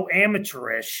was so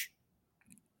amateurish,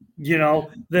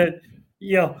 that,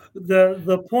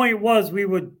 the point was we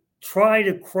would try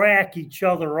to crack each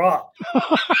other up.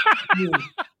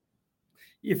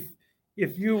 If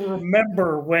you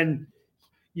remember when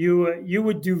you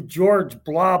would do George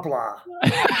Blah Blah.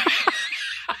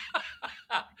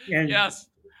 And yes.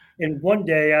 And one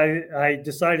day I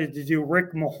decided to do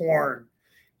Rick Mahorn,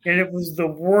 and it was the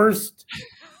worst,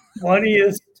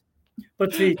 funniest.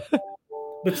 But see,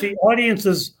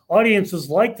 audiences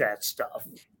like that stuff,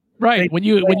 right? When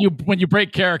you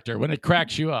break character, when it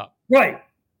cracks you up, right.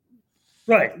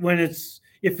 When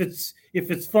if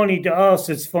it's funny to us,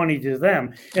 it's funny to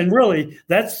them, and really,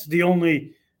 that's the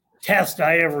only test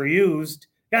I ever used.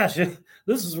 Gosh,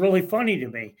 this is really funny to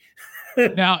me.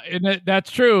 Now, and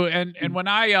that's true. And when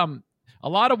I a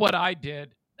lot of what I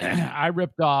did, I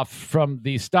ripped off from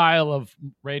the style of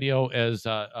radio as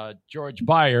George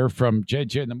Beyer from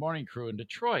JJ and the Morning Crew in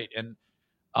Detroit, and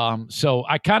so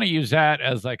I kind of use that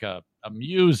as like a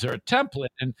muse or a template.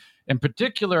 And in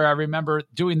particular, I remember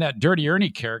doing that Dirty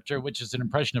Ernie character, which is an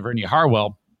impression of Ernie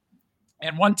Harwell.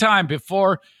 And one time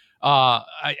before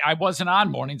I wasn't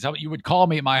on mornings, you would call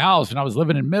me at my house, and I was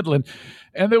living in Midland,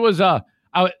 and there was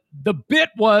the bit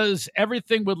was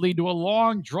everything would lead to a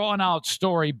long, drawn-out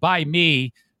story by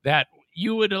me that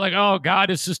you would like, oh, God,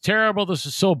 this is terrible. This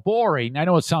is so boring. I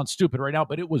know it sounds stupid right now,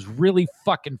 but it was really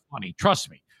fucking funny.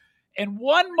 Trust me. And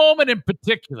one moment in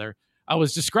particular, I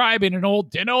was describing an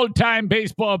old-time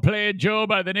baseball player, Joe,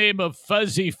 by the name of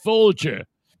Fuzzy Folger.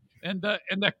 And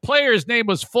the player's name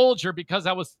was Folger because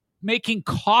I was making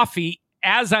coffee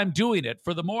as I'm doing it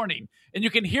for the morning. And you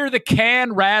can hear the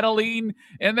can rattling.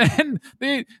 And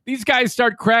then these guys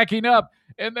start cracking up.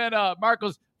 And then Mark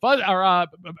goes,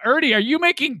 Ernie, are you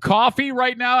making coffee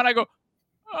right now? And I go,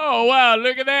 oh, wow,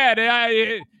 look at that.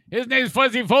 His name's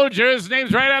Fuzzy Folger. His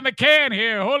name's right on the can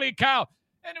here. Holy cow.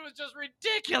 And it was just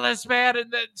ridiculous, man.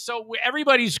 And then, so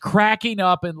everybody's cracking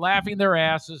up and laughing their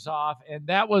asses off. And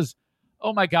that was,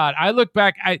 oh, my God. I look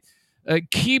back,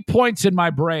 key points in my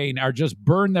brain are just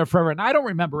burned there forever. And I don't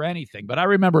remember anything, but I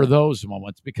remember those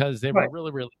moments because they were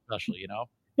really, really special,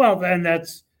 Well, then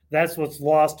that's what's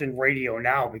lost in radio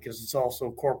now because it's all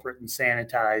so corporate and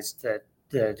sanitized that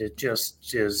it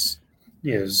just is.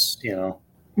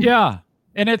 Yeah.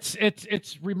 And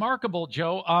it's remarkable,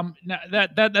 Joe.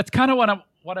 That's kind of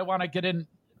what I want to get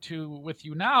into with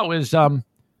you now is,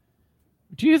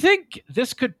 do you think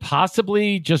this could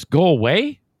possibly just go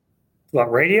away? What,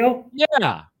 radio?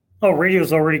 Yeah. Oh,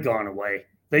 radio's already gone away.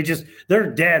 They're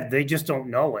dead. They just don't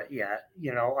know it yet.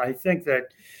 I think that,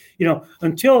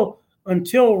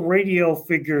 until radio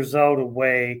figures out a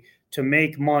way to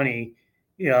make money,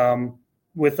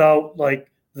 without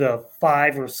like the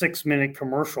 5 or 6 minute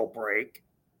commercial break,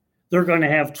 they're going to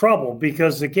have trouble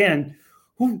because again,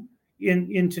 who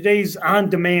in today's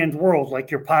on-demand world, like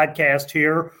your podcast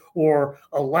here or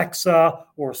Alexa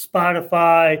or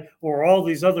Spotify or all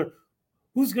these other,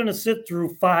 who's going to sit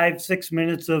through 5-6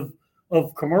 minutes of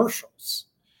commercials?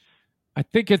 I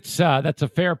think that's a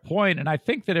fair point. And I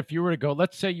think that if you were to go,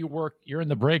 let's say you're in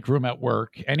the break room at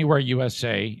work, anywhere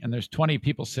USA, and there's 20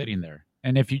 people sitting there.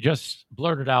 And if you just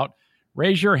blurted out,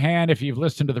 raise your hand if you've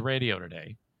listened to the radio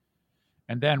today.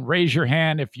 And then raise your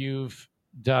hand if you've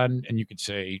done, and you could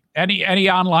say any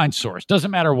online source,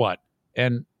 doesn't matter what.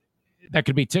 And that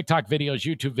could be TikTok videos,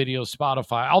 YouTube videos,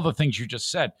 Spotify, all the things you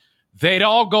just said. They'd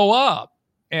all go up.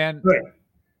 And right.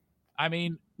 I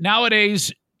mean,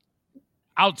 nowadays,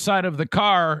 outside of the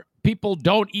car, people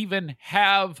don't even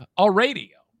have a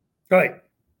radio. Right.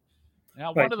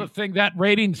 Now, one of the things that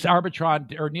ratings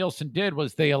Arbitron or Nielsen did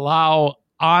was they allow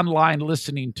online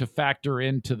listening to factor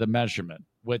into the measurement,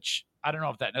 which I don't know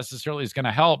if that necessarily is going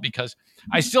to help because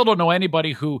I still don't know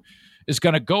anybody who is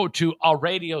going to go to a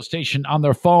radio station on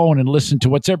their phone and listen to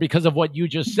what's there because of what you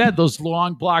just said, those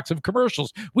long blocks of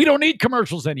commercials. We don't need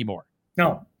commercials anymore.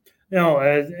 No,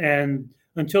 and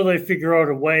until they figure out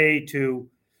a way to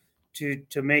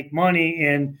make money,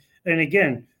 and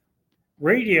again,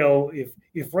 radio,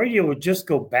 if radio would just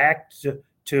go back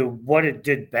to what it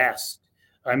did best.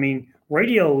 I mean,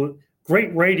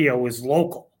 great radio is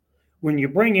local. When you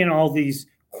bring in all these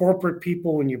corporate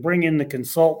people, when you bring in the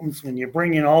consultants, when you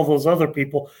bring in all those other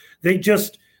people, they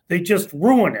just They just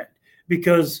ruin it,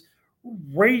 because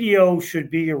radio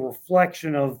should be a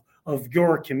reflection of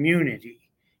your community,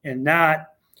 and not,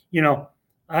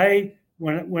 I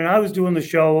when I was doing the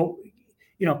show,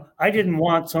 I didn't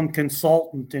want some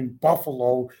consultant in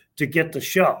Buffalo to get the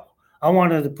show. I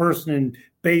wanted the person in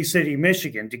Bay City,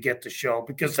 Michigan to get the show,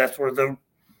 because that's where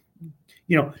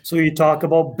so you talk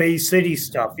about Bay City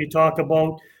stuff, you talk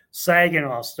about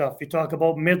Saginaw stuff, you talk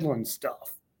about Midland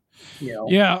stuff.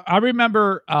 Yeah, I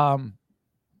remember,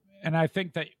 and I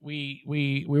think that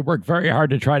we worked very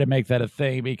hard to try to make that a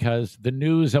thing, because the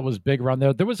news that was big around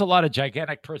there was a lot of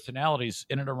gigantic personalities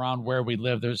in and around where we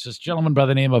live. There's this gentleman by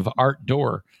the name of Art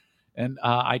Dorr, and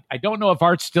I don't know if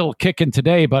Art's still kicking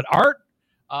today, but Art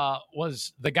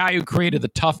was the guy who created the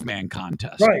Tough Man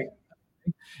contest, Right?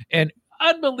 An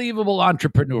unbelievable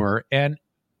entrepreneur, and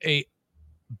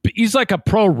he's like a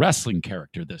pro wrestling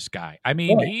character. This guy, I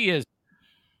mean, right. He is.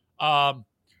 I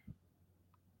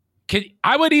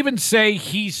would even say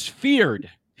he's feared.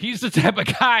 He's the type of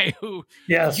guy who,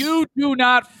 yes, you do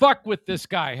not fuck with this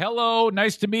guy. Hello,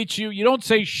 nice to meet you. You don't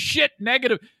say shit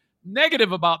negative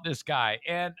about this guy.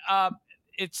 And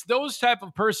it's those type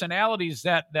of personalities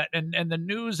that and the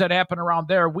news that happened around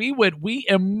there, we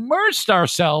immersed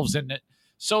ourselves in it,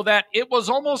 so that it was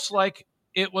almost like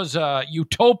it was a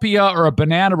utopia or a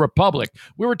banana republic.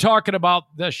 We were talking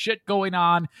about the shit going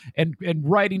on and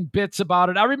writing bits about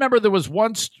it. I remember there was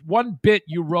one bit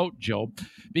you wrote, Joe,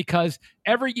 because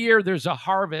every year there's a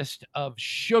harvest of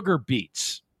sugar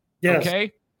beets. Yes.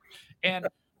 Okay. And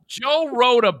Joe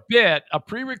wrote a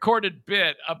pre-recorded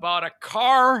bit about a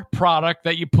car product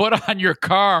that you put on your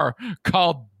car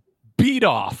called Beat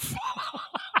Off.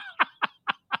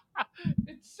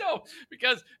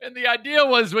 And the idea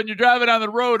was, when you're driving on the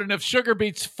road and if sugar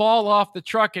beets fall off the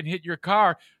truck and hit your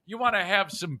car, you want to have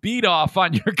some beat off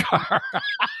on your car.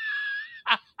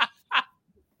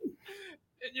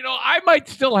 And, I might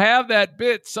still have that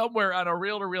bit somewhere on a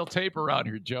reel-to-reel tape around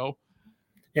here, Joe.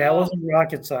 Yeah, it wasn't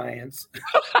rocket science.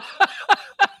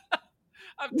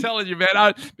 I'm telling you,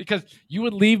 man, because you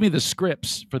would leave me the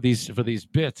scripts for these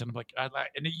bits, and I'm like,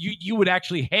 and you would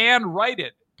actually hand write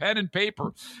it, pen and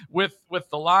paper, with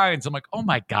the lines. I'm like, oh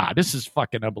my God, this is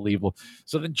fucking unbelievable.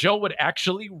 So then Joe would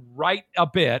actually write a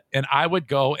bit, and I would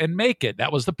go and make it.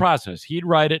 That was the process. He'd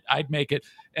write it, I'd make it,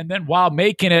 and then while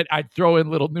making it, I'd throw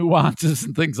in little nuances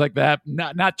and things like that,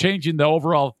 not changing the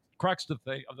overall crux of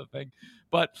the thing.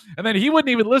 And then he wouldn't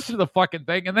even listen to the fucking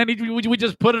thing, and then we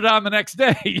just put it on the next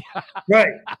day.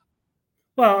 Right.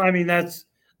 Well, I mean, that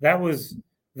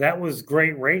was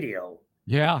great radio.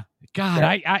 Yeah.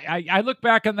 God, yeah. I look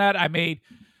back on that. I made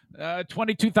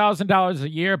 $22,000 a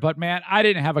year, but man, I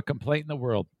didn't have a complaint in the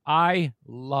world. I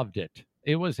loved it.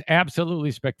 It was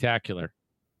absolutely spectacular.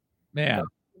 Man.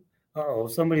 Oh,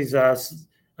 somebody's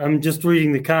I'm just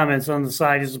reading the comments on the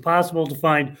side. Is it possible to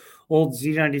find old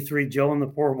Z93 Joe and the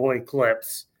Poor Boy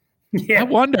clips? Yeah. I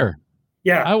wonder.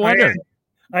 Yeah. I wonder.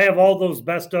 I have all those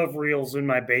best of reels in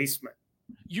my basement.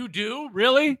 You do?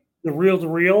 Really? The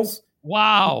reel-to-reels?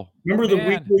 Wow. Remember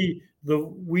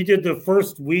we did the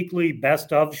first weekly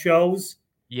best of shows?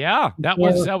 Yeah, that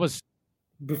was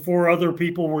before other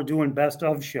people were doing best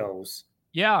of shows.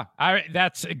 Yeah,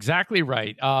 that's exactly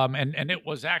right. And it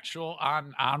was actual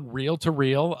on reel to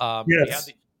reel. Yes.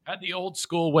 We had the old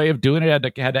school way of doing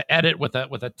it. Had to edit with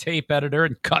a tape editor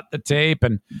and cut the tape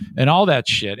and all that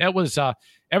shit. It was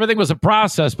everything was a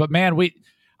process, but man,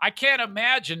 I can't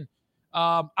imagine.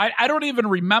 I don't even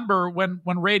remember when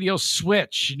radio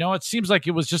switched. It seems like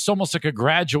it was just almost like a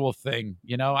gradual thing.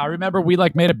 I remember we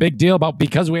made a big deal about,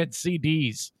 because we had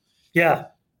CDs. Yeah.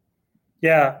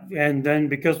 Yeah. And then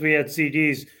because we had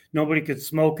CDs, nobody could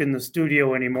smoke in the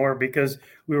studio anymore, because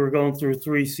we were going through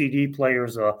 3 CD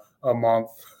players a month.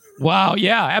 Wow.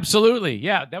 Yeah, absolutely.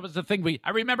 Yeah. That was the thing.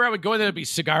 I remember I would go there to be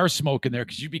cigar smoke in there,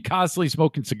 because you'd be constantly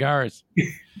smoking cigars.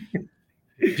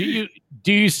 Do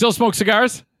you still smoke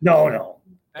cigars? No.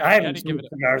 I haven't smoked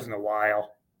cigars in a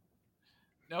while.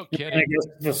 No kidding. I guess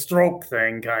the stroke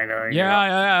thing, kind of.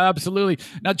 Yeah, absolutely.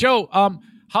 Now, Joe,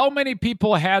 how many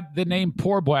people had the name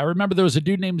Poor Boy? I remember there was a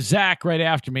dude named Zach right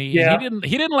after me. Yeah.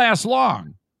 He didn't last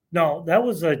long. No, that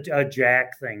was a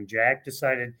Jack thing. Jack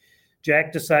decided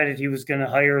he was going to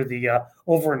hire the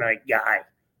overnight guy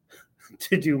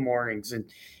to do mornings, and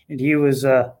he was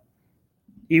a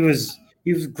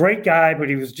great guy, but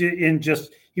he was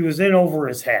in over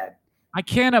his head. I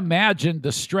can't imagine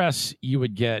the stress you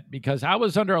would get, because I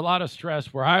was under a lot of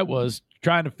stress where I was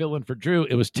trying to fill in for Drew.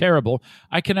 It was terrible.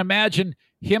 I can imagine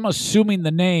him assuming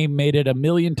the name made it a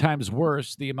million times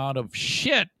worse, the amount of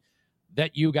shit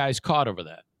that you guys caught over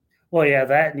that. Well, yeah,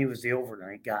 that, and he was the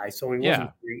overnight guy, so he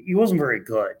wasn't very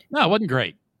good. No, it wasn't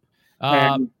great.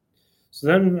 And so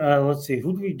then let's see,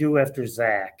 who did we do after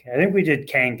Zach? I think we did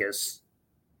Kangas.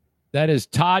 That is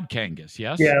Todd Kangas,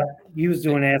 yes? Yeah, he was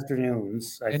doing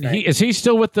afternoons, I think. Is he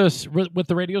still with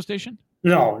the radio station?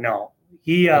 No.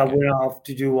 He went off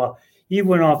to do he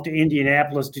went off to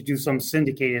Indianapolis to do some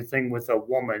syndicated thing with a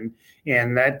woman,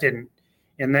 and that didn't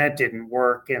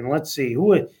work. And let's see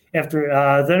who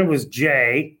after then it was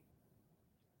Jay.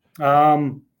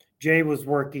 Jay was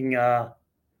working. Then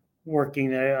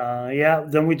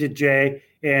we did Jay,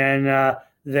 and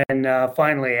then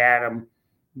finally Adam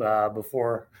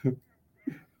before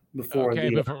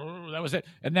that was it.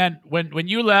 And then when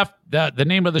you left, the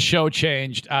name of the show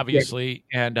changed, obviously.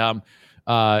 Yeah.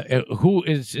 And who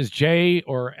is Jay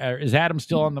or is Adam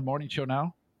still on the morning show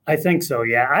now? I think so.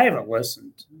 Yeah, I haven't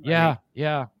listened. Yeah.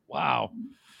 Wow,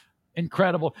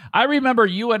 incredible. I remember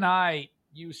you and I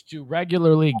used to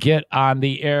regularly get on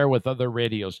the air with other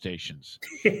radio stations,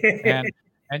 and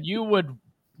you would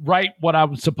write what I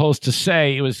was supposed to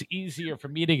say. It was easier for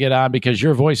me to get on because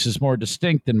your voice is more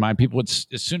distinct than mine. People would,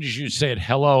 as soon as you said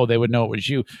hello, they would know it was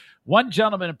you. One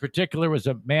gentleman in particular was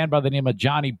a man by the name of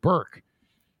Johnny Burke,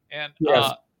 and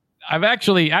yes. I've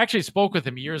actually spoke with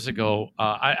him years ago.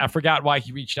 I forgot why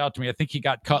he reached out to me. I think he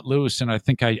got cut loose, and I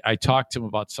think I talked to him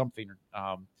about something.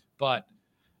 But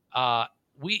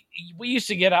we used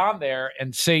to get on there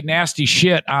and say nasty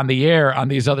shit on the air on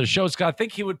these other shows because I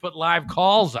think he would put live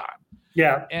calls on.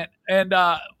 Yeah, and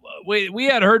we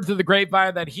had heard through the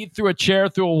grapevine that he threw a chair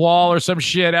through a wall or some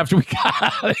shit after we got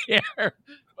out of the air.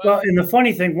 Well, and the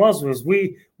funny thing was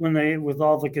with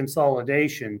all the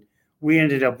consolidation, we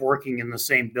ended up working in the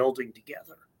same building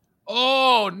together.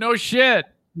 Oh, no shit.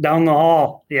 Down the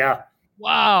hall. Yeah.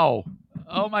 Wow.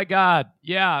 Oh my God.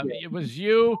 Yeah. It was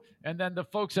you and then the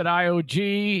folks at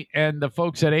IOG and the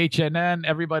folks at HNN.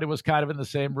 Everybody was kind of in the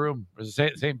same room, or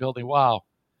the same building. Wow.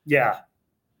 Yeah.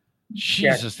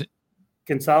 Jesus. Yeah.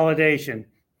 Consolidation.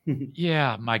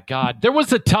 Yeah, my God. There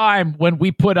was a time when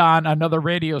we put on another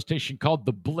radio station called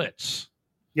The Blitz.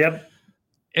 Yep.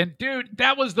 And dude,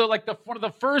 that was one of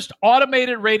the first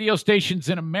automated radio stations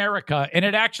in America, and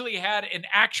it actually had an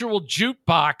actual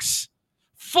jukebox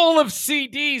full of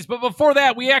CDs. But before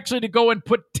that, we actually had to go and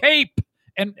put tape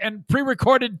and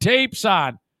pre-recorded tapes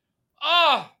on.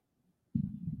 Oh,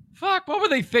 fuck! What were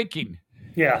they thinking?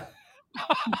 Yeah.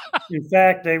 In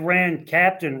fact, they ran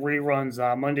Captain reruns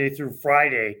on Monday through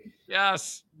Friday.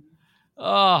 Yes.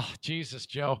 Oh, Jesus,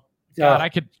 Joe. God,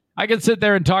 I could sit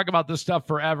there and talk about this stuff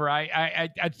forever. I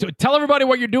tell everybody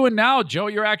what you're doing now, Joe.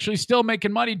 You're actually still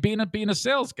making money being a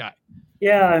sales guy.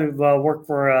 Yeah, I work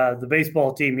for the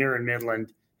baseball team here in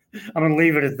Midland. I'm going to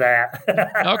leave it at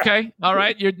that. Okay, all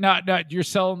right. You're not you're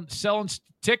selling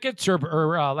tickets or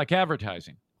like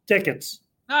advertising. Tickets.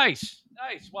 Nice.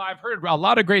 Well, I've heard a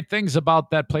lot of great things about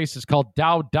that place. It's called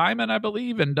Dow Diamond, I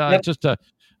believe, and It's just a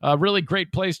really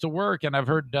great place to work, and I've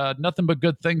heard nothing but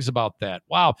good things about that.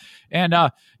 Wow. And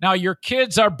now your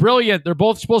kids are brilliant. They're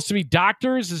both supposed to be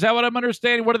doctors. Is that what I'm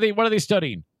understanding? What are they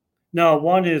studying? No,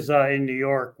 one is in New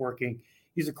York working.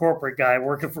 He's a corporate guy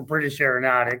working for British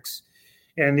Aeronautics,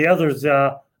 and the others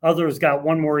got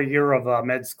one more year of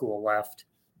med school left.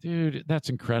 Dude, that's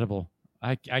incredible.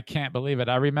 I can't believe it.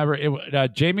 I remember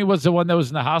it. Jamie was the one that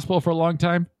was in the hospital for a long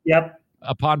time. Yep.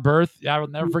 Upon birth. I will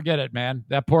never forget it, man.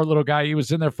 That poor little guy, he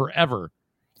was in there forever.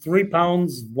 3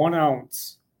 pounds, 1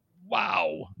 ounce.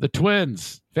 Wow. The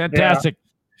twins. Fantastic. Yeah.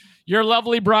 Your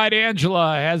lovely bride,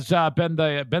 Angela, has been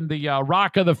the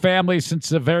rock of the family since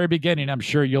the very beginning. I'm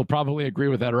sure you'll probably agree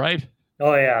with that, right?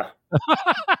 Oh, yeah.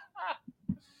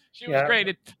 She was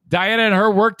great. Diana and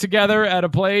her worked together at a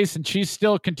place, and she's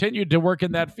still continued to work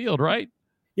in that field, right?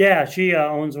 Yeah, she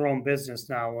owns her own business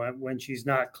now when she's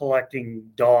not collecting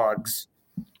dogs.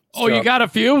 Oh, so, you got a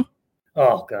few?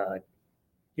 Oh, God.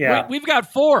 Yeah. We've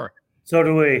got 4. So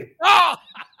do we. Oh!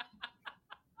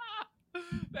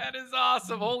 That is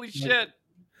awesome. Holy shit.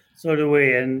 So do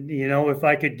we. And, if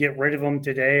I could get rid of them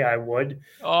today, I would.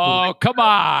 Oh, come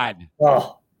on.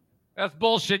 Oh. That's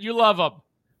bullshit. You love them.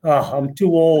 Oh, I'm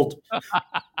too old.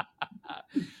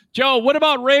 Joe, what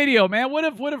about radio, man? What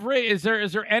if is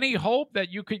there any hope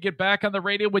that you could get back on the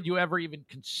radio? Would you ever even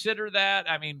consider that?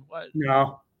 I mean, what?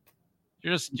 No.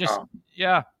 Just no.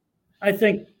 Yeah. I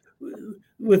think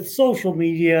with social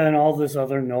media and all this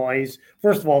other noise,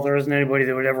 first of all, there isn't anybody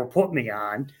that would ever put me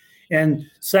on, and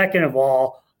second of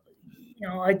all,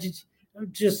 I'm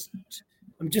just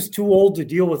too old to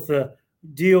deal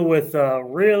with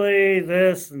really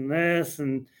this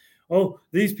and oh,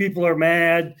 these people are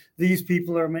mad.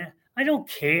 I don't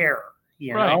care,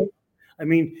 right. know. I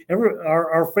mean,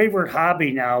 our favorite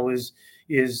hobby now is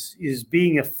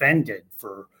being offended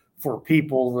for for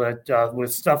people that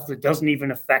with stuff that doesn't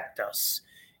even affect us,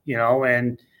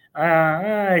 and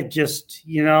I just,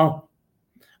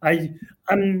 I'm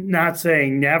not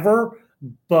saying never,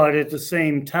 but at the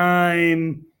same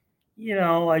time,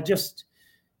 I just,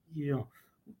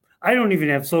 I don't even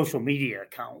have social media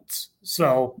accounts.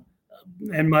 So,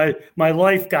 and my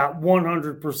life got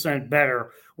 100%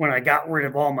 better when I got rid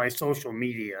of all my social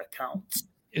media accounts.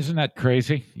 Isn't that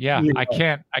crazy? Yeah, You I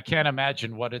know. can't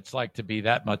imagine what it's like to be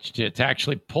that much to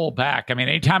actually pull back. I mean,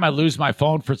 anytime I lose my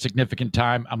phone for a significant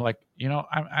time, I'm like,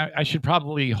 I should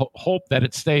probably hope that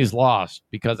it stays lost,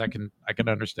 because I can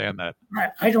understand that.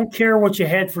 I don't care what you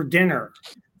had for dinner.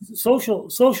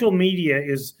 Social media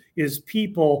is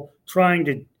people trying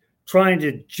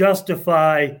to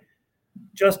justify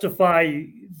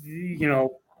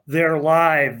their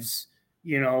lives,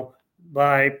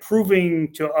 by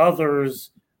proving to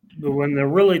others, when they're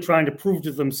really trying to prove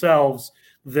to themselves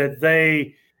that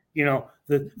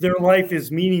that their life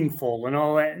is meaningful and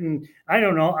all that. And I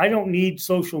don't know, I don't need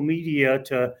social media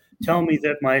to tell me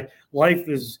that my life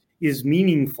is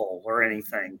meaningful or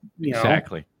anything.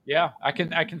 Exactly. Yeah, I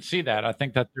can see that. I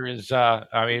think that there is.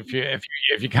 I mean,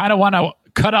 if you kind of want to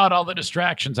cut out all the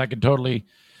distractions, I can totally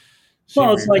see Well,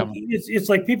 where it's you're like coming. it's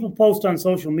like people post on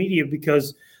social media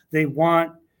because they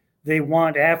want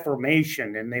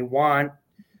affirmation, and they want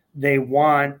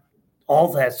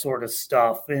all that sort of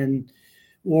stuff. And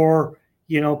or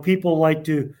people like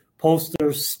to post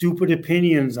their stupid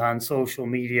opinions on social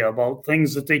media about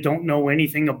things that they don't know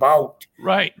anything about.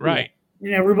 Right.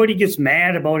 And everybody gets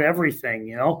mad about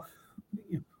everything.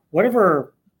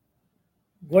 Whatever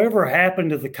happened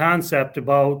to the concept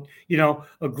about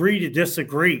agree to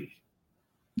disagree.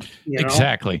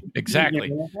 Exactly.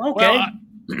 Okay. Well,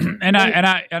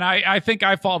 I think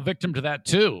I fall victim to that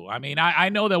too. I mean, I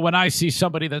know that when I see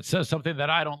somebody that says something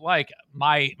that I don't like,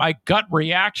 my gut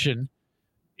reaction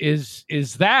is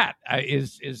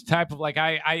type of like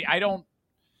I don't.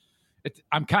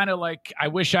 I'm kind of like, I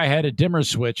wish I had a dimmer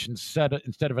switch instead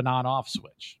of an on-off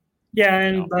switch. Yeah,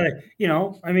 and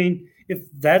I mean, if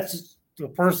that's the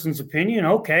person's opinion,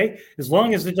 okay, as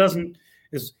long as it doesn't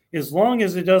as long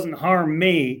as it doesn't harm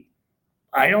me,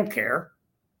 I don't care.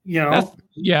 I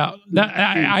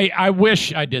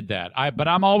wish I did that. But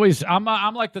I'm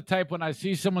like the type, when I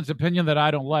see someone's opinion that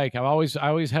I don't like, I always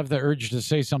have the urge to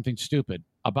say something stupid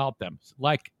about them,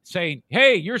 like saying,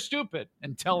 "Hey, you're stupid,"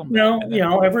 and tell them that. And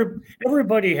then,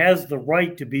 everybody has the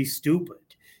right to be stupid.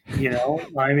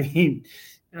 It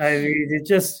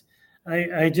just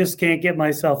I just can't get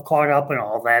myself caught up in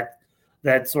all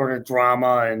that sort of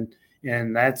drama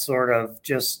and that sort of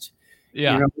just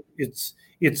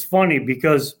it's funny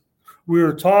because we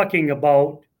were talking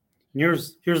about,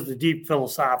 here's the deep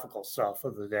philosophical stuff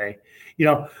of the day.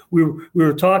 We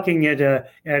were talking at a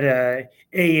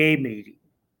AA meeting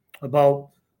about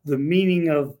the meaning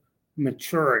of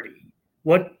maturity.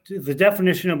 What the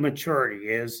definition of maturity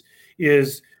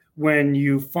is when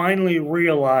you finally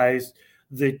realize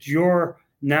that you're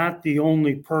not the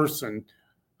only person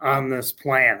on this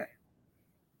planet.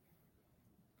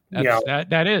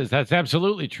 That's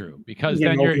absolutely true, because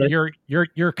then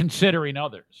you're considering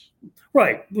others.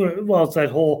 Right. Well, it's that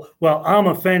whole, well, I'm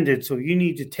offended, so you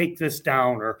need to take this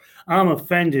down, or I'm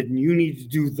offended and you need to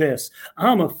do this.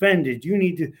 I'm offended. You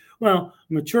need to, well,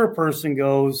 mature person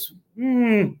goes,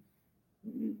 yeah.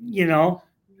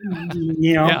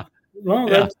 Well,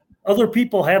 that's, other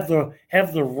people have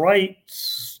the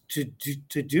rights to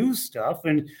do stuff.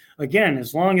 And again,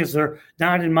 as long as they're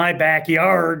not in my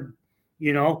backyard,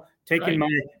 taking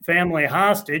my family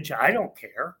hostage, I don't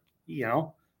care.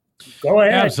 Go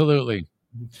ahead. Absolutely.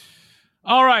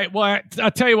 All right. Well,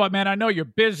 I'll tell you what, man. I know you're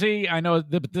busy. I know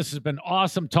that this has been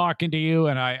awesome talking to you,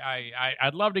 and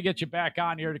I'd love to get you back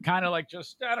on here to kind of like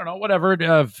just, I don't know, whatever,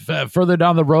 further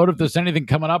down the road. If there's anything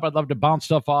coming up, I'd love to bounce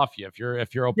stuff off you if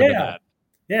you're open to that.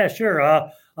 Yeah, sure.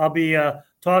 I'll be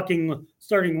talking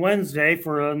starting Wednesday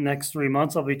for the next 3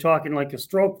 months. I'll be talking like a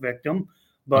stroke victim,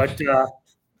 but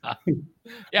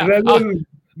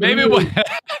maybe.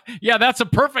 Yeah, that's a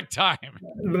perfect time.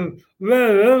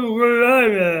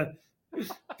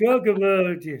 Talk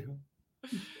about you.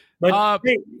 But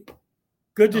hey,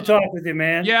 good to talk with you,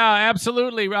 man. Yeah,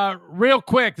 absolutely. Real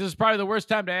quick, this is probably the worst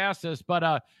time to ask this,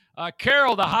 but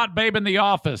Carol, the hot babe in the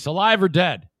office, alive or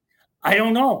dead? I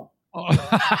don't know.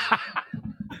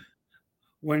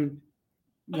 When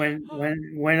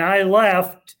I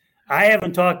left, I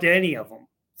haven't talked to any of them.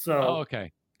 So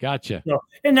okay, gotcha. So,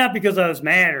 and not because I was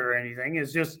mad or anything.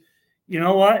 It's just, you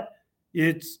know what?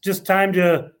 It's just time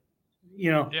to,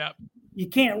 you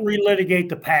can't relitigate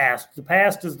the past. The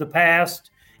past is the past,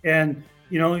 and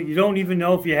you don't even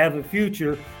know if you have a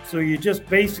future. So you just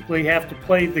basically have to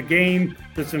play the game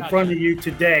that's in front of you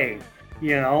today.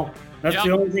 That's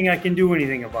the only thing I can do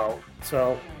anything about.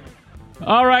 So.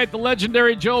 All right, the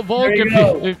legendary Joe Volk.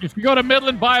 If you go to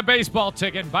Midland, buy a baseball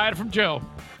ticket. Buy it from Joe.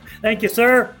 Thank you,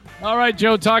 sir. All right,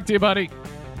 Joe. Talk to you, buddy.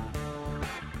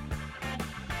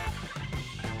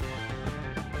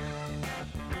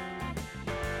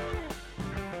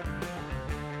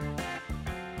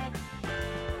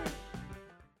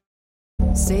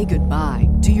 Say goodbye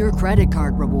to your credit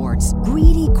card rewards.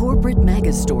 Greedy corporate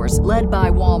mega stores, led by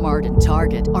Walmart and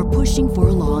Target, are pushing for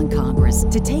a law in Congress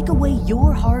to take away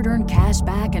your hard-earned cash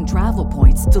back and travel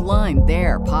points to line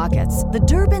their pockets. The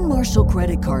Durbin-Marshall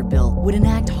credit card bill would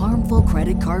enact harmful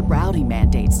credit card routing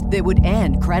mandates that would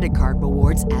end credit card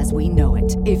rewards as we know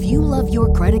it. If you love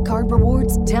your credit card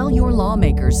rewards, tell your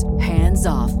lawmakers, hands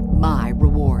off my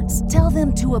rewards. Tell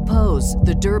them to oppose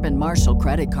the Durbin-Marshall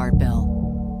credit card bill.